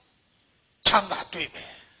ချမ်းသာတွေ့မ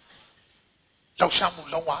ယ်လှုပ်ရှားမှု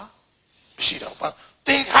လုံးဝမရှိတော့ဘူးသ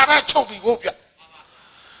င်္ခါရချုပ်ပြီးကိုပြ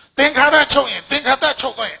သင်္ခါရချုပ်ရင်သင်္ခါရချု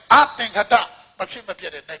ပ်သွားရင်အသင်္ခါရမဖြစ်မပြ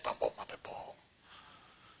တ်တဲ့နိဗ္ဗာန်ပေါ်မှာပဲပေါ့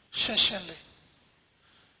ရှင်းလေး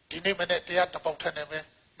ဒီနေ့မနေ့တရားတစ်ပေါက်ထက်နေပဲ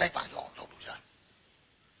နိဗ္ဗာန်ရောက်အောင်လုပ်လို့ရတယ်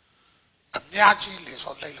အများကြီးလေ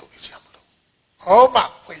ဆိုလိုက်လို့နေကြမလို့ဟောမှ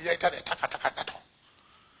ခွေရိုက်ထားတဲ့ထခနတ်တော်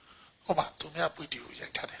ဟောမှသူများပွေတီကိုရို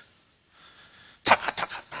က်ထားတယ်ထခ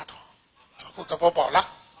နတ်တော်အခုသဘောပေါက်လား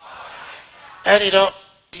အဲ့ဒီတော့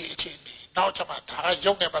ဒီအချိန်นี้နောက်ကျမှဒါက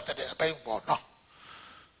ရုပ်နဲ့ပတ်သက်တဲ့အပိုင်းပေါ့နော်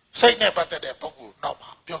စိတ်နဲ့ပတ်သက်တဲ့ပုဂ္ဂိုလ်နောက်မှာ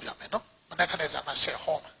ပြောပြမယ်နော်မနေ့ကနေ့ကမှဆက်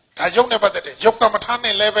ဟောမယ်ဒါရုပ်နဲ့ပတ်သက်တဲ့ရုပ်ကမ္မထာ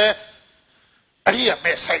နဲ့လည်းပဲအရိယာ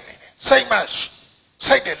မဲ့စိုက်နေတယ်စိတ်မှ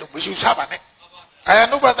စိုက်တယ်လို့မယူဆပါနဲ့အာယ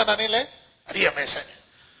နုပဒနာနဲ့လည်းအရိယာမဲ့စိုက်တယ်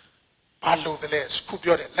ဘာလို့တလဲခု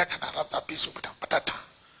ပြောတဲ့လက္ခဏာရတ္တပိစုပဋ္ဌာန်ပဋ္ဌာန်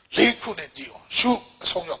လေးခုနဲ့ကြည့်အောင်ရှုအ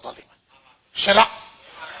ဆုံးရောက်သွားလိမ့်မယ်ရှင်းလား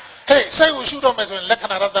ဟေးစိတ်ကိုရှုတော့မယ်ဆိုရင်လက္ခ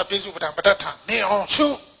ဏာရတ္တပိစုပဋ္ဌာန်ပဋ္ဌာန်နေအောင်ရှု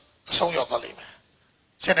အဆုံးရောက်သွားလိမ့်မယ်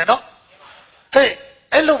ရှင်းတယ်နော်ဟေး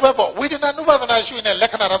အဲ့လိုပဲပေါ့ဝေဒနာနုပဒနာရှုရင်လ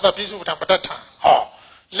က္ခဏာရတ္တပိစုပဋ္ဌာန်ပဋ္ဌာန်ဟော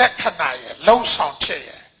လက္ခဏာရဲ့လုံးဆောင်ချက်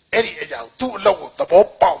ရဲ့အဲ့ဒီအရာကိုသူ့အလုပ်ကိုသဘော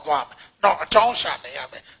ပေါက်သွားမယ်နောက်အကြောင်းရှာနေရ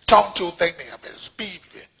မယ်အကြောင်းကျိုးသိနေရမယ်ပြီး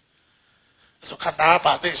ပြီဆိုခန္ဓာ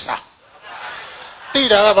ဘာသစ္စာတိ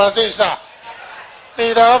တာဘာသစ္စာတိ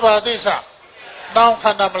တာဘာသစ္စာနောင်ခ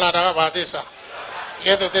န္ဓာမလာတာဘာသစ္စာ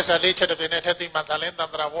ရဲ့သစ္စာလေးချက်တည်းနဲ့ထက်သိမှသာလင်းတ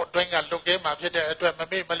န္တရာဝတ်တွင်းကလွတ်ကဲမှာဖြစ်တဲ့အတွက်မ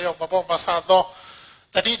မေ့မလျော့မပေါ့မဆသော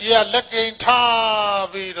တတိတရားလက်ကိန်ထား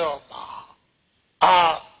ပြီးတော့မှာအာ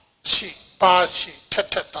ရှိပါရှိထက်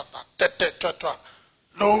တန်တက်ကြွ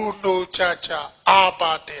နိုးချအာ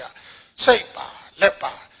ပါတရားစိတ်ပါလက်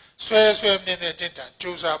ပါဆွဲမြင်းတဲ့တင်တန်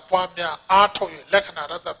ကြိုးစားပွားများအားထုတ်ရလက္ခဏာ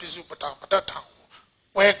ရတ္တပိစုပဋ္ဌာန်ပဋ္ဌာန်ကို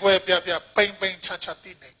ဝဲပြပိန်ချ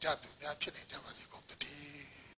သိနိုင်ကြသူများဖြစ်နေကြပါ